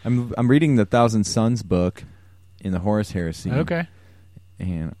 yeah. I'm reading the Thousand Sons book in the Horus Heresy. Okay.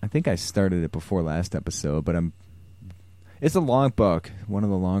 And I think I started it before last episode, but it's a long book, one of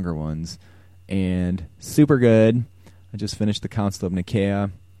the longer ones, and super good. I just finished the Council of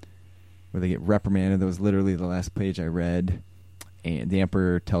Nicaea, where they get reprimanded. That was literally the last page I read. And the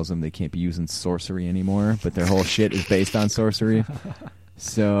Emperor tells them they can't be using sorcery anymore, but their whole shit is based on sorcery.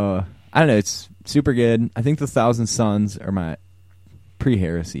 So, I don't know, it's super good. I think the Thousand Sons are my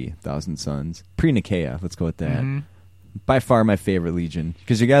pre-heresy Thousand Sons. Pre-Nicaea, let's go with that. Mm-hmm. By far my favorite legion,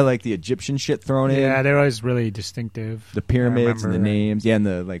 because you got like the Egyptian shit thrown in. Yeah, they're always really distinctive. The pyramids and the names. Yeah, and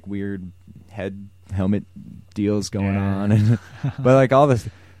the like weird head helmet deals going on. But like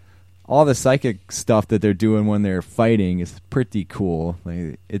all the psychic stuff that they're doing when they're fighting is pretty cool.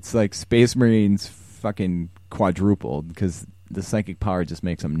 Like it's like Space Marines fucking quadrupled, because the psychic power just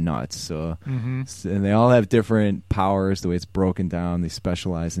makes them nuts. So and they all have different powers. The way it's broken down, they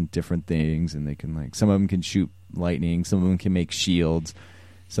specialize in different things, and they can like some of them can shoot lightning, some of them can make shields,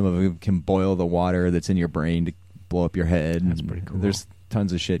 some of them can boil the water that's in your brain to blow up your head. That's pretty cool. There's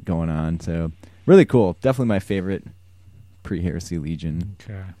tons of shit going on. So really cool. Definitely my favorite pre-heresy legion.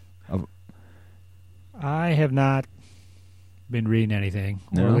 Okay. I have not been reading anything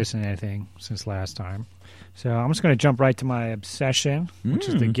or listening to anything since last time. So I'm just going to jump right to my obsession, which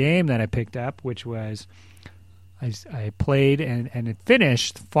is the game that I picked up, which was I played and it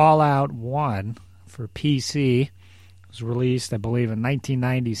finished Fallout 1 for PC. It was released, I believe, in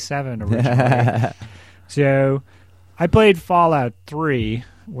 1997 originally. So I played Fallout 3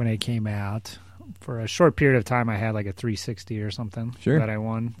 when it came out. For a short period of time, I had like a 360 or something that I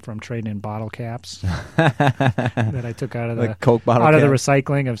won from trading in bottle caps that I took out of like Coke bottle of the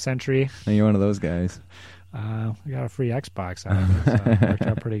recycling of Century. And you're one of those guys. We got a free Xbox out of it, so it worked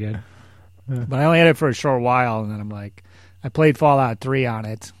out pretty good. But I only had it for a short while, and then I'm like, I played Fallout 3 on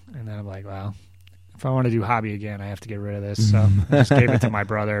it, and then I'm like, well, if I want to do hobby again, I have to get rid of this. So I just gave it to my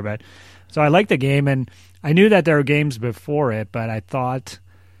brother. But so I liked the game, and I knew that there were games before it, but I thought,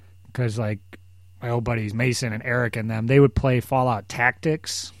 because like my old buddies Mason and Eric and them, they would play Fallout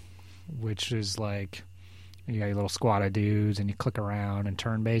Tactics, which is like you got your little squad of dudes and you click around and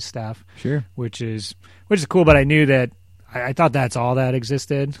turn-based stuff. Sure. Which is cool, but I knew that I thought that's all that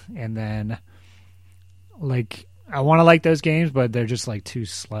existed, and then like I want to like those games, but they're just like too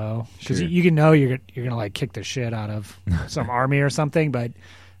slow, because you can know you're gonna like kick the shit out of some army or something, but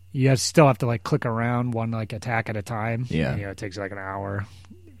you still have to like click around one like attack at a time. Yeah, and, it takes like an hour.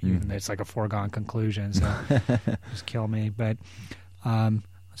 It's like a foregone conclusion, so just kill me. But so I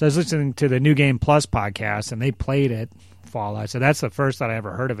was listening to the New Game Plus podcast, and they played it, Fallout. So that's the first that I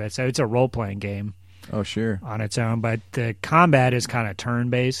ever heard of it. So it's a role-playing game. Oh, sure. On its own, but the combat is kind of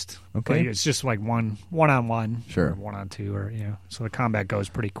turn-based. Okay. Like it's just like one-on-one. Sure. Or one-on-two, or so the combat goes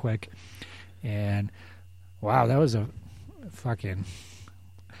pretty quick. And wow, that was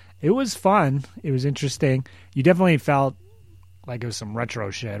it was fun. It was interesting. You definitely felt like it was some retro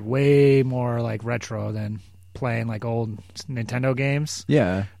shit, way more like retro than playing like old Nintendo games.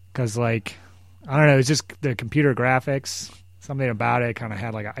 Yeah. Because like, I don't know, it's just the computer graphics, something about it kind of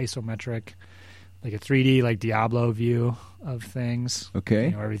had like an isometric, like a 3D like Diablo view of things.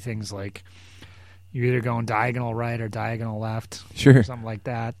 Okay. Everything's like you're either going diagonal right or diagonal left. Sure. Something like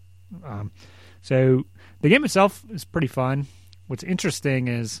that. So the game itself is pretty fun. What's interesting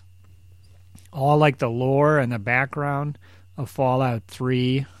is all like the lore and the background of Fallout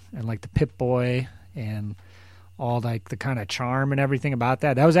 3 and like the Pip-Boy and all like the kind of charm and everything about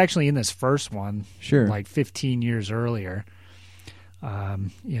that. That was actually in this first one, Sure. like 15 years earlier.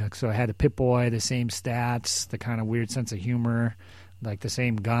 So I had the Pip-Boy, the same stats, the kind of weird sense of humor, like the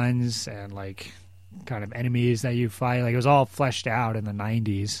same guns and like kind of enemies that you fight. Like it was all fleshed out in the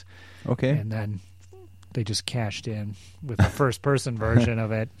 90s. Okay. And then they just cashed in with the first-person version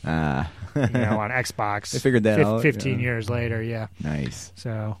of it, on Xbox. They figured that out. 15 years later, yeah. Nice.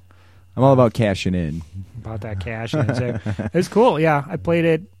 So I'm all about cashing in. about that cash in. So it was cool. Yeah, I played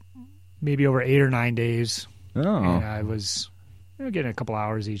it maybe over 8 or 9 days. Oh. And I was getting a couple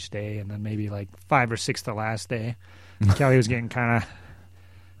hours each day, and then maybe like 5 or 6 the last day. Kelly was getting kind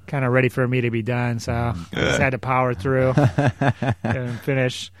of ready for me to be done, so I just had to power through and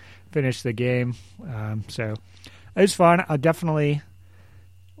finish the game. So it was fun. I definitely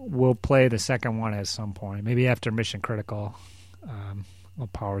will play the second one at some point, maybe after Mission Critical. I'll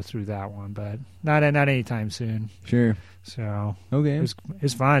power through that one, but not anytime soon. Sure. So Okay. it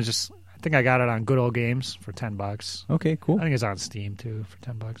was fun. I think I got it on Good Old Games for $10. Okay, cool. I think it's on Steam too for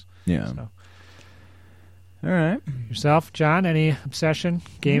 $10. Yeah. So. All right. Yourself, John? Any obsession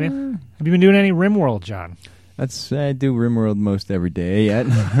gaming? Have you been doing any RimWorld, John? I do RimWorld most every day yet.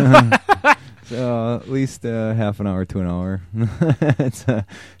 So at least half an hour to an hour. It's a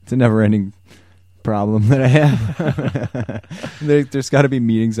never-ending problem that I have. There's got to be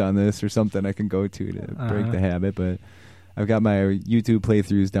meetings on this or something I can go to break the habit, but I've got my YouTube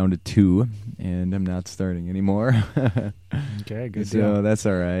playthroughs down to 2, and I'm not starting anymore. Okay, good So deal. that's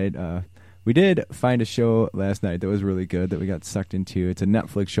all right. We did find a show last night that was really good that we got sucked into. It's a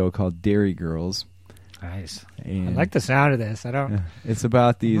Netflix show called Dairy Girls. Nice. And I like the sound of this. I don't. It's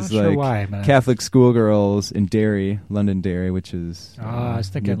about these not sure why, but Catholic schoolgirls in Derry, Londonderry, which is I was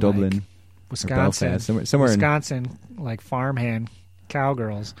thinking Dublin, like Wisconsin, or Belfast, somewhere Wisconsin, like farmhand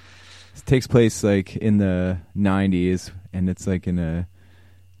cowgirls. It takes place like in the 90s, and it's like in a,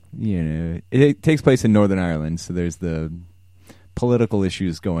 it takes place in Northern Ireland, so there's the political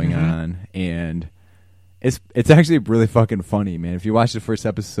issues going on, and it's actually really fucking funny, man. If you watch the first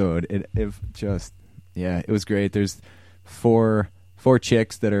episode, it was great. There's four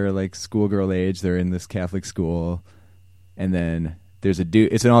chicks that are like schoolgirl age. They're in this Catholic school, and then there's a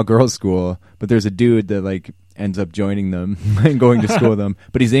dude. It's an all girls school, but there's a dude that like ends up joining them and going to school with them.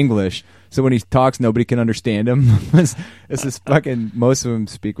 But he's English, so when he talks, nobody can understand him. It's this fucking. Most of them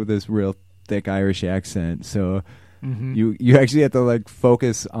speak with this real thick Irish accent, so. You actually have to like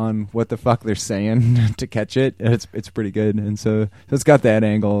focus on what the fuck they're saying to catch it. It's pretty good, and so it's got that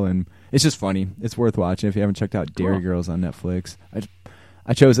angle, and it's just funny. It's worth watching if you haven't checked out Dairy Girls on Netflix.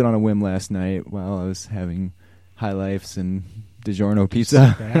 I chose it on a whim last night while I was having High Lifes and DiGiorno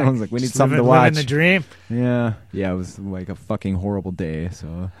pizza. I was like, we need something to watch. Living the dream. Yeah. It was like a fucking horrible day.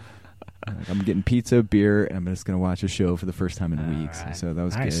 So I'm getting pizza, beer, and I'm just gonna watch a show for the first time in weeks. Right. So that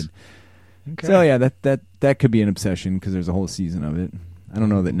was good. Okay. So yeah, that could be an obsession because there's a whole season of it. I don't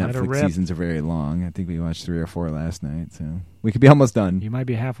know that Netflix seasons are very long. I think we watched 3 or 4 last night, so we could be almost done. You might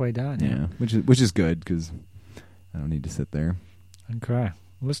be halfway done. Yeah, which is good because I don't need to sit there. Okay,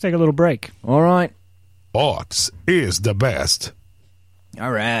 let's take a little break. All right. Sports is the best.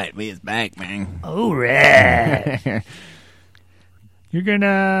 All right, we is back, man. All right. You're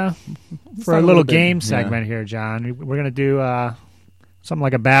gonna for a little game segment here, John. We're gonna do. Something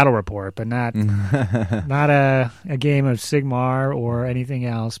like a battle report, but not a game of Sigmar or anything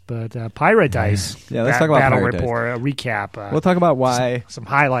else, but Pirate Dice. Yeah, let's talk about battle Pirate report, a recap. We'll talk about why some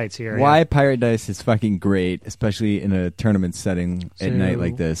highlights here. Why Pirate Dice is fucking great, especially in a tournament setting at night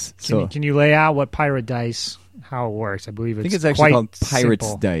like this. Can you lay out what Pirate Dice, how it works? I think it's actually called Pirates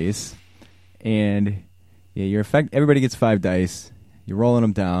simple. Dice, and yeah, everybody gets 5 dice. You're rolling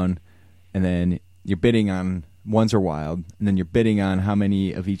them down, and then you're bidding on. Ones are wild, and then you're bidding on how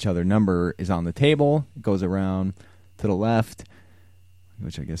many of each other number is on the table. It goes around to the left,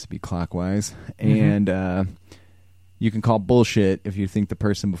 which I guess would be clockwise, and you can call bullshit if you think the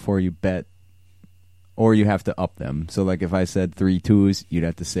person before you bet, or you have to up them. So like if I said 3 2s, you'd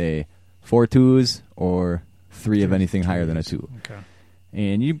have to say 4 2s or 3 of anything higher than a 2. Okay.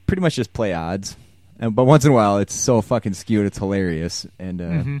 And you pretty much just play odds, but once in a while it's so fucking skewed, it's hilarious.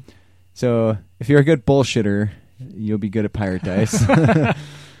 And so if you're a good bullshitter, you'll be good at Pirate Dice.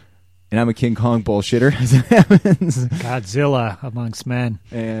 And I'm a King Kong bullshitter, as it happens. Godzilla amongst men.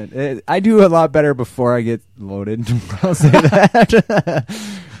 And I do a lot better before I get loaded. I'll say that.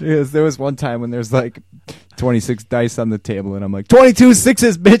 Yes, there was one time when there's like 26 dice on the table, and I'm like, 22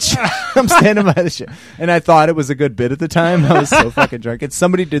 sixes, bitch. I'm standing by the shit. And I thought it was a good bit at the time. I was so fucking drunk. And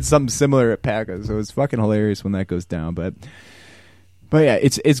somebody did something similar at PACA, so it was fucking hilarious when that goes down. But yeah,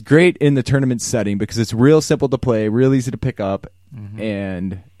 it's great in the tournament setting because it's real simple to play, real easy to pick up,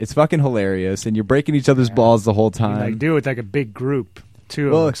 and it's fucking hilarious. And you're breaking each other's balls the whole time. You like do it like a big group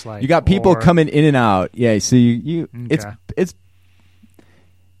too. Well, it looks like you got people coming in and out. Yeah, so you Okay. it's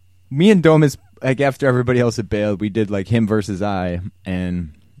me and Domus, like after everybody else had bailed, we did like him versus I,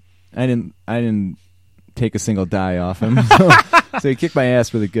 and I didn't take a single die off him. So he kicked my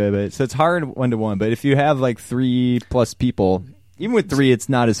ass really good. But so it's hard 1-to-1. But if you have like 3+ people, even with 3, it's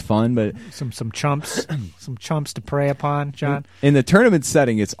not as fun. But some chumps, some chumps to prey upon, John. in the tournament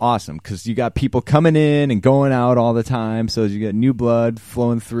setting, it's awesome because you got people coming in and going out all the time. So you got new blood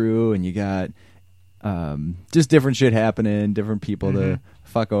flowing through, and you got just different shit happening, different people to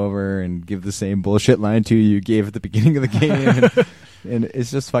fuck over and give the same bullshit line to you gave at the beginning of the game. And it's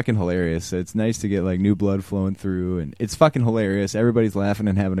just fucking hilarious. So it's nice to get like new blood flowing through, and it's fucking hilarious. Everybody's laughing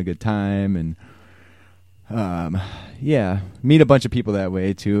and having a good time, and yeah, meet a bunch of people that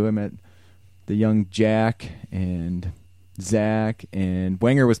way too. I met the young Jack and Zach, and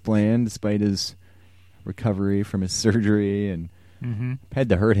Wenger was playing despite his recovery from his surgery, and had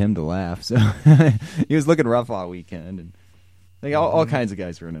to hurt him to laugh. So he was looking rough all weekend, and like all kinds of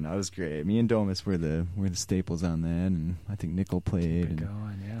guys were in and out. It was great. Me and Domus were the staples on that, and I think Nickel played,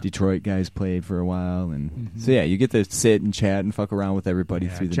 and Detroit guys played for a while, and so yeah, you get to sit and chat and fuck around with everybody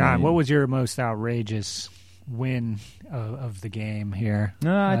through the night. John, what was your most outrageous win of the game here?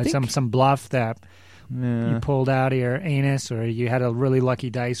 I think some bluff that you pulled out of your anus, or you had a really lucky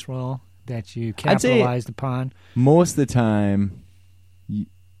dice roll that you capitalized upon? Most of the time,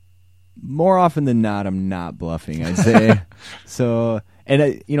 more often than not, I'm not bluffing, I'd say. So,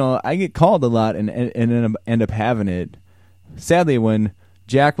 and I get called a lot and end up having it. Sadly, when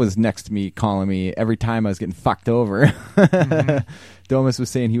Jack was next to me calling me every time I was getting fucked over, Domus was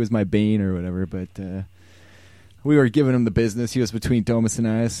saying he was my bane or whatever, but we were giving him the business. He was between Domus and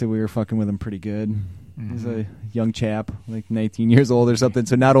I, so we were fucking with him pretty good. He's a young chap, like 19 years old or something,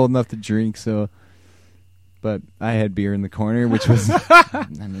 so not old enough to drink, so... But I had beer in the corner, which was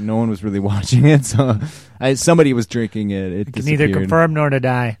no one was really watching it, so somebody was drinking it. It can neither confirm nor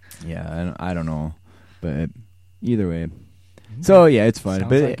deny. Yeah, I don't know, but either way. So yeah, it's fun. Sounds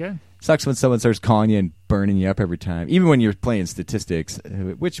but like it sucks when someone starts calling you and burning you up every time, even when you're playing statistics.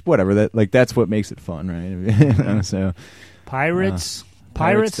 Which whatever that's what makes it fun, right? So Pirates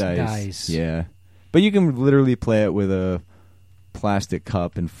dice. Yeah, but you can literally play it with a plastic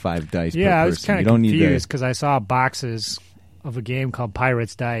cup and 5 dice per person. I was kind of confused because I saw boxes of a game called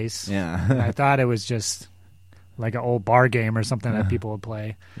Pirates Dice. Yeah. And I thought it was just like an old bar game or something that people would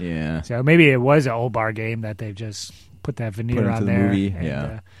play. Yeah. So maybe it was an old bar game that they've just put that veneer on there. Movie.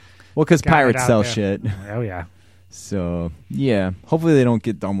 And, well, because pirates sell shit. Oh, yeah. So, yeah. Hopefully they don't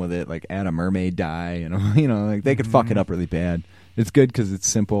get done with it, like add a mermaid die. Like they could fuck it up really bad. It's good because it's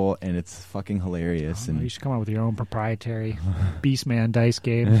simple and it's fucking hilarious. You should come up with your own proprietary Beastman dice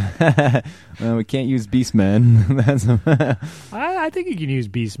game. Well, we can't use Beastman. I think you can use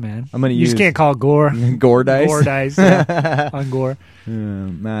Beastman. I'm gonna you just can't call it Gore. Gore dice? Gore dice, yeah. On Gore.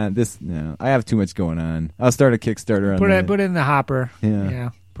 Man, I have too much going on. I'll start a Kickstarter on that. Put it in the hopper. Yeah.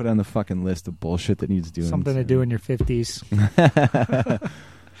 Put it on the fucking list of bullshit that needs doing. Something to do in your 50s.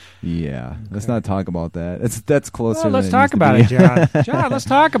 Yeah, let's not talk about that. That's closer. Well, let's talk about it, John. John, let's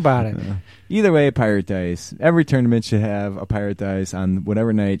talk about it. Either way, pirate dice. Every tournament should have a pirate dice on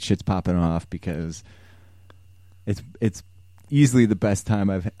whatever night shit's popping off because it's easily the best time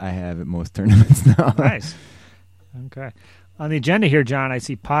I have at most tournaments now. Nice. Okay. On the agenda here, John, I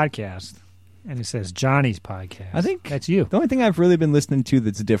see podcast, and it says Johnny's podcast. I think that's you. The only thing I've really been listening to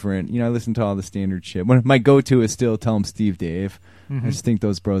that's different, I listen to all the standard shit. My go-to is still Tell 'em Steve Dave. I just think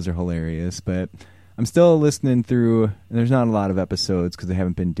those bros are hilarious, but I'm still listening through, and there's not a lot of episodes because I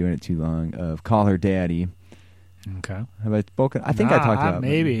haven't been doing it too long, of Call Her Daddy. Okay. Have I spoken? I think I talked about it.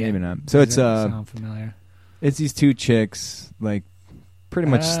 Maybe not. So it's sound familiar. It's these 2 chicks, like pretty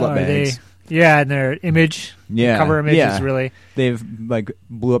much slutbags. Yeah, and their image, cover image is really... They've like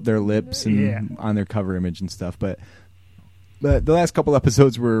blew up their lips and on their cover image and stuff, but the last couple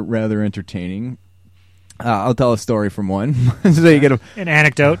episodes were rather entertaining. I'll tell a story from one. So you get an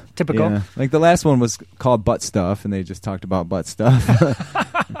anecdote, typical. Yeah. Like the last one was called Butt Stuff, and they just talked about butt stuff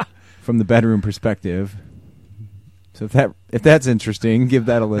from the bedroom perspective. So if that's interesting, give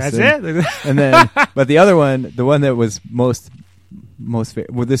that a listen. That's it. And then, but the other one, the one that was most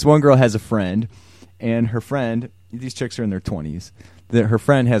well, this one girl has a friend, and her friend, these chicks are in their 20s. her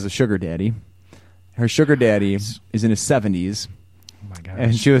friend has a sugar daddy. Her sugar daddy is in his 70s. Oh my gosh.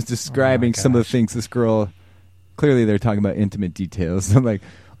 And she was describing some of the things this girl, clearly they're talking about intimate details. Like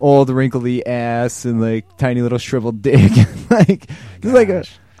old wrinkly ass and like tiny little shriveled dick. Like, he's like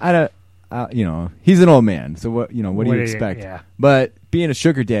he's an old man. So what do you expect? Yeah. But being a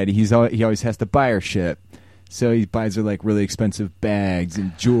sugar daddy, he always has to buy her shit. So he buys her like really expensive bags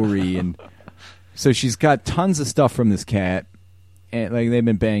and jewelry. And so she's got tons of stuff from this cat. And like they've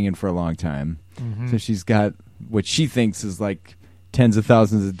been banging for a long time. Mm-hmm. So she's got what she thinks is like tens of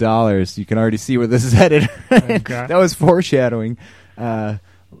thousands of dollars. You can already see where this is headed. Okay. That was foreshadowing.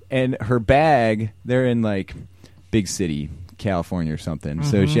 And her bag, they're in like big city, California or something.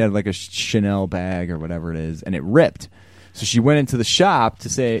 Mm-hmm. So she had like a Chanel bag or whatever it is, and it ripped. So she went into the shop to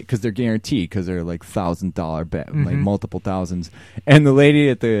say, because they're guaranteed, because they're like $1,000 like multiple thousands. And the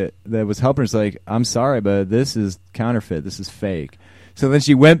lady that was helping her was like, "I'm sorry, but this is counterfeit. This is fake." So then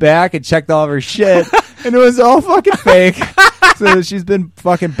she went back and checked all of her shit, and it was all fucking fake. So she's been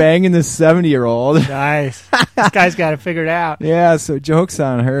fucking banging this 70-year-old. Nice. This guy's got it figured out. Yeah, so joke's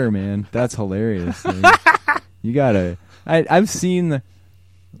on her, man. That's hilarious. Like, you gotta. I've seen,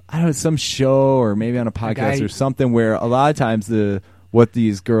 I don't know, some show or maybe on a podcast or something where a lot of times what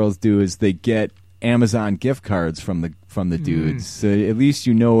these girls do is they get Amazon gift cards from the dudes. So at least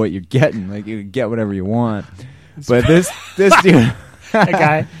you know what you're getting. Like you get whatever you want. But this dude. That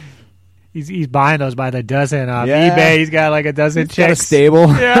guy, he's buying those by the dozen off eBay. He's got like a dozen chicks. Got a stable.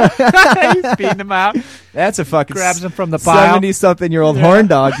 Yeah, he's beating them out. That's a fucking grabs them from the pile. 70-something-year-old horn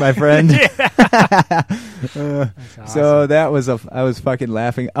dog, my friend. Awesome. So that was I was fucking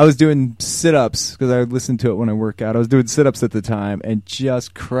laughing. I was doing sit-ups because I would listen to it when I work out. I was doing sit-ups at the time and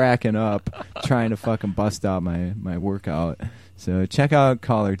just cracking up, trying to fucking bust out my workout. So check out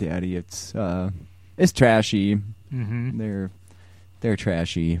Caller Daddy. It's trashy. Mm-hmm. They're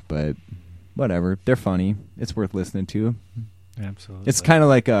trashy, but whatever. They're funny. It's worth listening to. Absolutely. It's kind of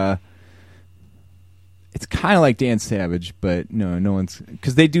like Dan Savage, but no one's,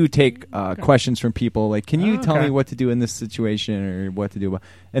 because they do take questions from people like, can you tell me what to do in this situation or what to do?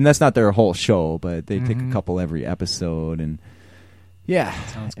 And that's not their whole show, but they take a couple every episode, and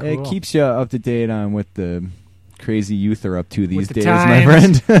sounds cool. It keeps you up to date on what the crazy youth are up to these days,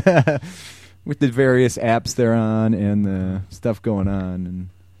 times. my friend. With the various apps they're on and the stuff going on in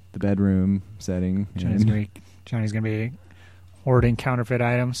the bedroom setting. Johnny's gonna be hoarding counterfeit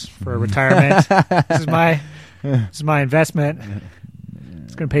items for retirement. This is my investment.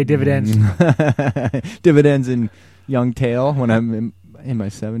 It's gonna pay dividends. Dividends in young tail when I'm in my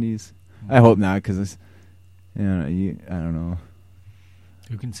 70s. I hope not, because I don't know.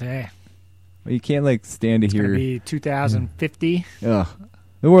 Who can say? Well, you can't like stand to It's hear. gonna be 2050. Ugh.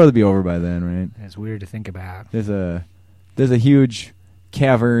 The world will be over by then, right? It's weird to think about. There's a huge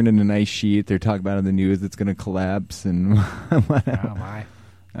cavern and an ice sheet. They're talking about in the news that's going to collapse and whatever. Oh my,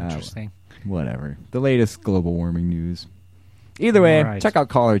 interesting. Whatever. The latest global warming news. Either way, check out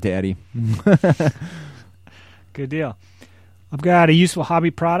Caller Daddy. Good deal. I've got a useful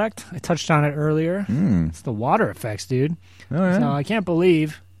hobby product. I touched on it earlier. It's the water effects, dude. All right. So I can't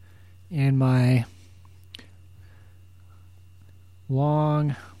believe in my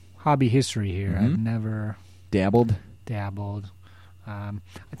long hobby history here, I've never dabbled. I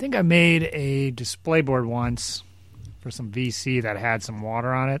think I made a display board once for some VC that had some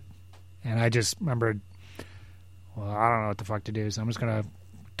water on it, and I just remembered, well, I don't know what the fuck to do, so I'm just going to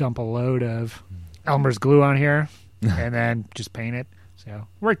dump a load of Elmer's glue on here and then just paint it. So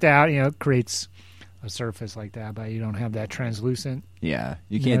worked out, it creates a surface like that, but you don't have that translucent. Yeah,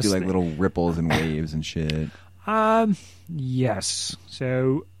 you can't do like little ripples and waves and shit. Yes.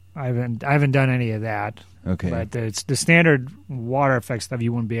 So I haven't done any of that. Okay. But it's the standard water effect stuff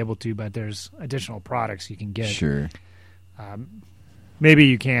you wouldn't be able to, but there's additional products you can get. Sure. Maybe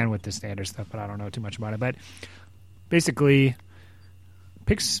you can with the standard stuff, but I don't know too much about it. But basically,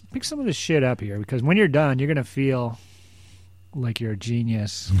 pick some of this shit up here, because when you're done, you're gonna feel like you're a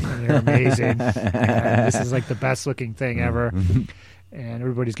genius and you're amazing. And this is like the best looking thing ever, and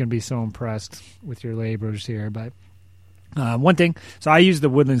everybody's gonna be so impressed with your labors here. But one thing, so I use the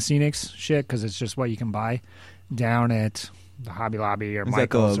Woodland Scenics shit because it's just what you can buy down at the Hobby Lobby or Is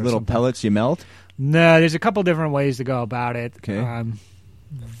Michael's. that the or little something. pellets you melt? No, there's a couple different ways to go about it. Okay.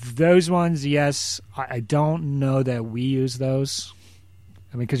 Those ones, yes. I don't know that we use those.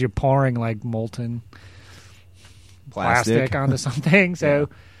 I mean, because you're pouring like molten plastic onto something. So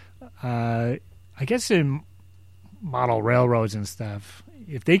I guess in model railroads and stuff,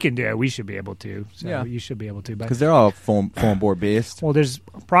 if they can do it, we should be able to. So you should be able to. Because they're all foam board based. Well, there's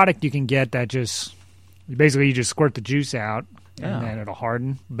a product you can get that just basically you just squirt the juice out and then it'll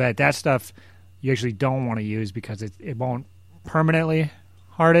harden. But that stuff you actually don't want to use because it won't permanently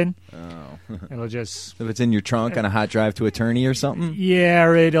harden. Oh. It'll just... So if it's in your trunk on a hot drive to attorney or something? Yeah,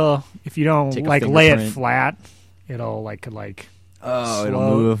 or it'll... If you don't, Take a like, lay it fingerprint. flat, it'll, Oh, slow. it'll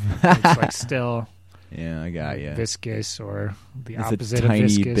move. It's, like, still Yeah, I got you. viscous or the It's opposite a tiny of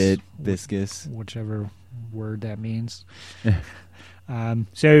viscous. bit viscous. Whichever word that means.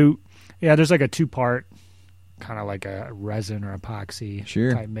 So, yeah, there's like a two-part kind of like a resin or epoxy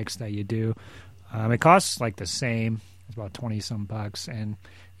Sure. type mix that you do. It costs like the same. It's about 20-some bucks. And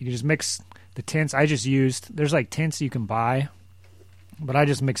you can just mix the tints. I just used, there's like tints you can buy, but I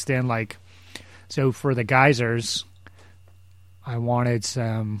just mixed in like, so for the geysers, I wanted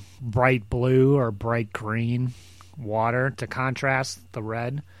some bright blue or bright green water to contrast the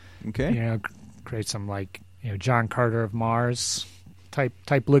red. Okay. You know, create some like, John Carter of Mars type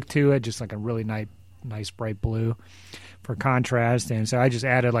look to it, just like a really nice bright blue for contrast. And so I just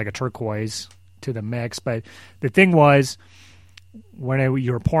added like a turquoise to the mix. But the thing was, when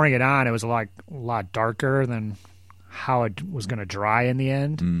you were pouring it on, it was a lot darker than how it was going to dry in the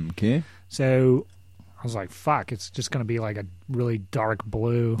end. Okay. So I was like, fuck, it's just going to be like a really dark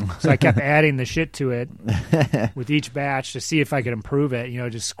blue. So I kept adding the shit to it with each batch to see if I could improve it,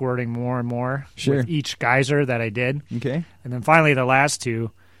 just squirting more and more Sure. with each geyser that I did. Okay. And then finally the last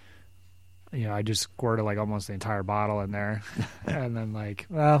two, I just squirted like almost the entire bottle in there. And then like,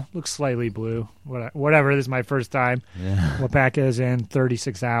 well, looks slightly blue. Whatever, this is my first time. Yeah. Wapaka is in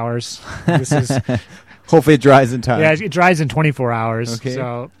 36 hours. This is... Hopefully it dries in time. Yeah, it dries in 24 hours. Okay.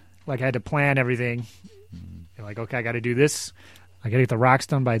 So, like, I had to plan everything. Like, okay, I got to do this. I got to get the rocks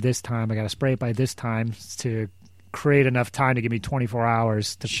done by this time. I got to spray it by this time to create enough time to give me 24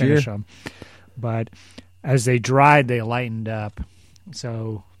 hours to finish them. But as they dried, they lightened up.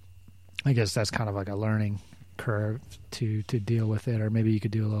 So I guess that's kind of like a learning curve to deal with it. Or maybe you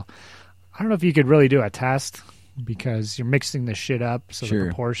could do a little... I don't know if you could really do a test because you're mixing the shit up, so Sure. the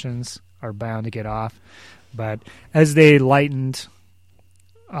proportions are bound to get off. But as they lightened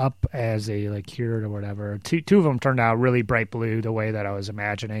up, as they like cured or whatever, two of them turned out really bright blue the way that I was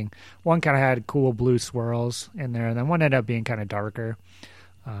imagining. One kind of had cool blue swirls in there, and then one ended up being kind of darker.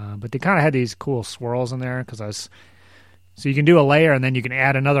 But they kind of had these cool swirls in there because so you can do a layer and then you can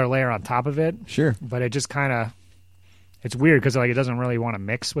add another layer on top of it. Sure. But it just kind of, it's weird because like it doesn't really want to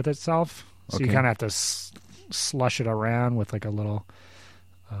mix with itself. So you Okay. kind of have to slush it around with like a little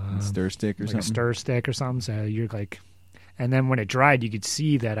Stir stick or like something. a stir stick or something. So you're like, and then when it dried, you could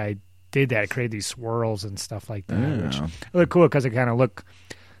see that I did that, create these swirls and stuff like that, which Yeah. looked cool because it kind of looked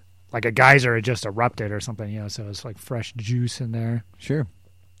like a geyser had just erupted or something, so it's like fresh juice in there. Sure.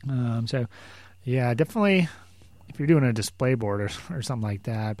 So yeah, definitely if you're doing a display board or something like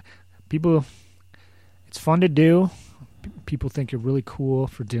that, it's fun to do. People think you're really cool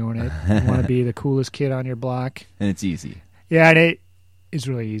for doing it. You want to be the coolest kid on your block. And it's easy. Yeah, and it is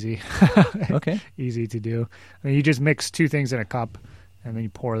really easy. Okay. Easy to do. I mean, you just mix two things in a cup, and then you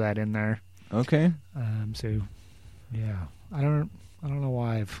pour that in there. Okay. So, yeah, I don't know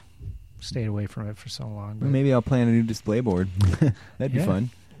why I've stayed away from it for so long. But Well, maybe I'll plan a new display board. That'd be Yeah. fun.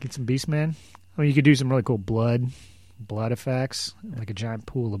 get some Beastman. I mean, you could do some really cool blood effects, like a giant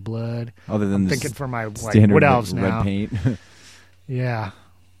pool of blood. Other than I'm the thinking for my standard wood elves red now. paint. Yeah,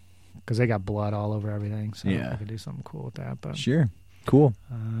 because they got blood all over everything. So Yeah. I could do something cool with that. But Sure. Cool.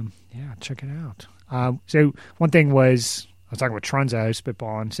 yeah, check it out. So one thing was, I was talking with Trunzo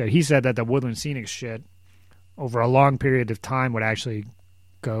spitballing. So he said that the Woodland Scenic shit over a long period of time would actually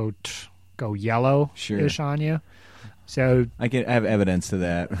go yellow-ish on you. So I have evidence to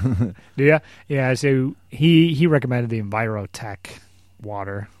that. yeah. So he recommended the EnviroTech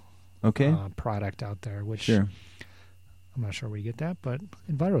water Okay. product out there, which Sure. I'm not sure where you get that, but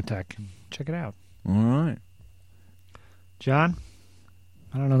EnviroTech, check it out. All right. John,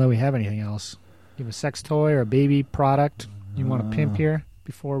 I don't know that we have anything else. You have a sex toy or a baby product you want to pimp here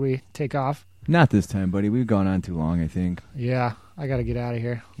before we take off? Not this time, buddy. We've gone on too long, I think. Yeah, I got to get out of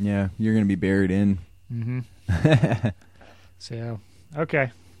here. Yeah, you're going to be buried in. Mm-hmm. So,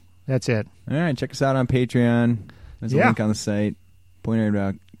 okay. That's it. All right, check us out on Patreon. There's a Yeah. link on the site.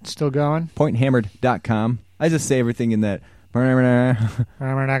 Still going? Pointhammered.com. I just say everything in that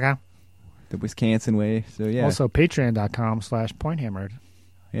the Wisconsin way. So, yeah. Also, patreon.com/pointhammered.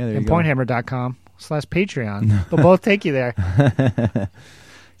 Yeah, there you And go. pointhammered.com/Patreon. They'll both take you there.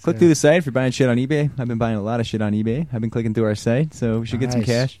 Click through the site if you're buying shit on eBay. I've been buying a lot of shit on eBay. I've been clicking through our site, so we should get some Nice.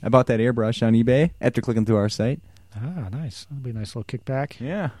 cash. I bought that airbrush on eBay after clicking through our site. Ah, nice. That'll be a nice little kickback. A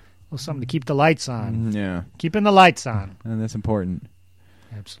Yeah. little something to keep the lights on. Yeah. Keeping the lights on. And that's important.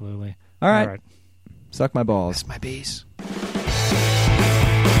 Absolutely. All right. Suck my balls. That's my bees.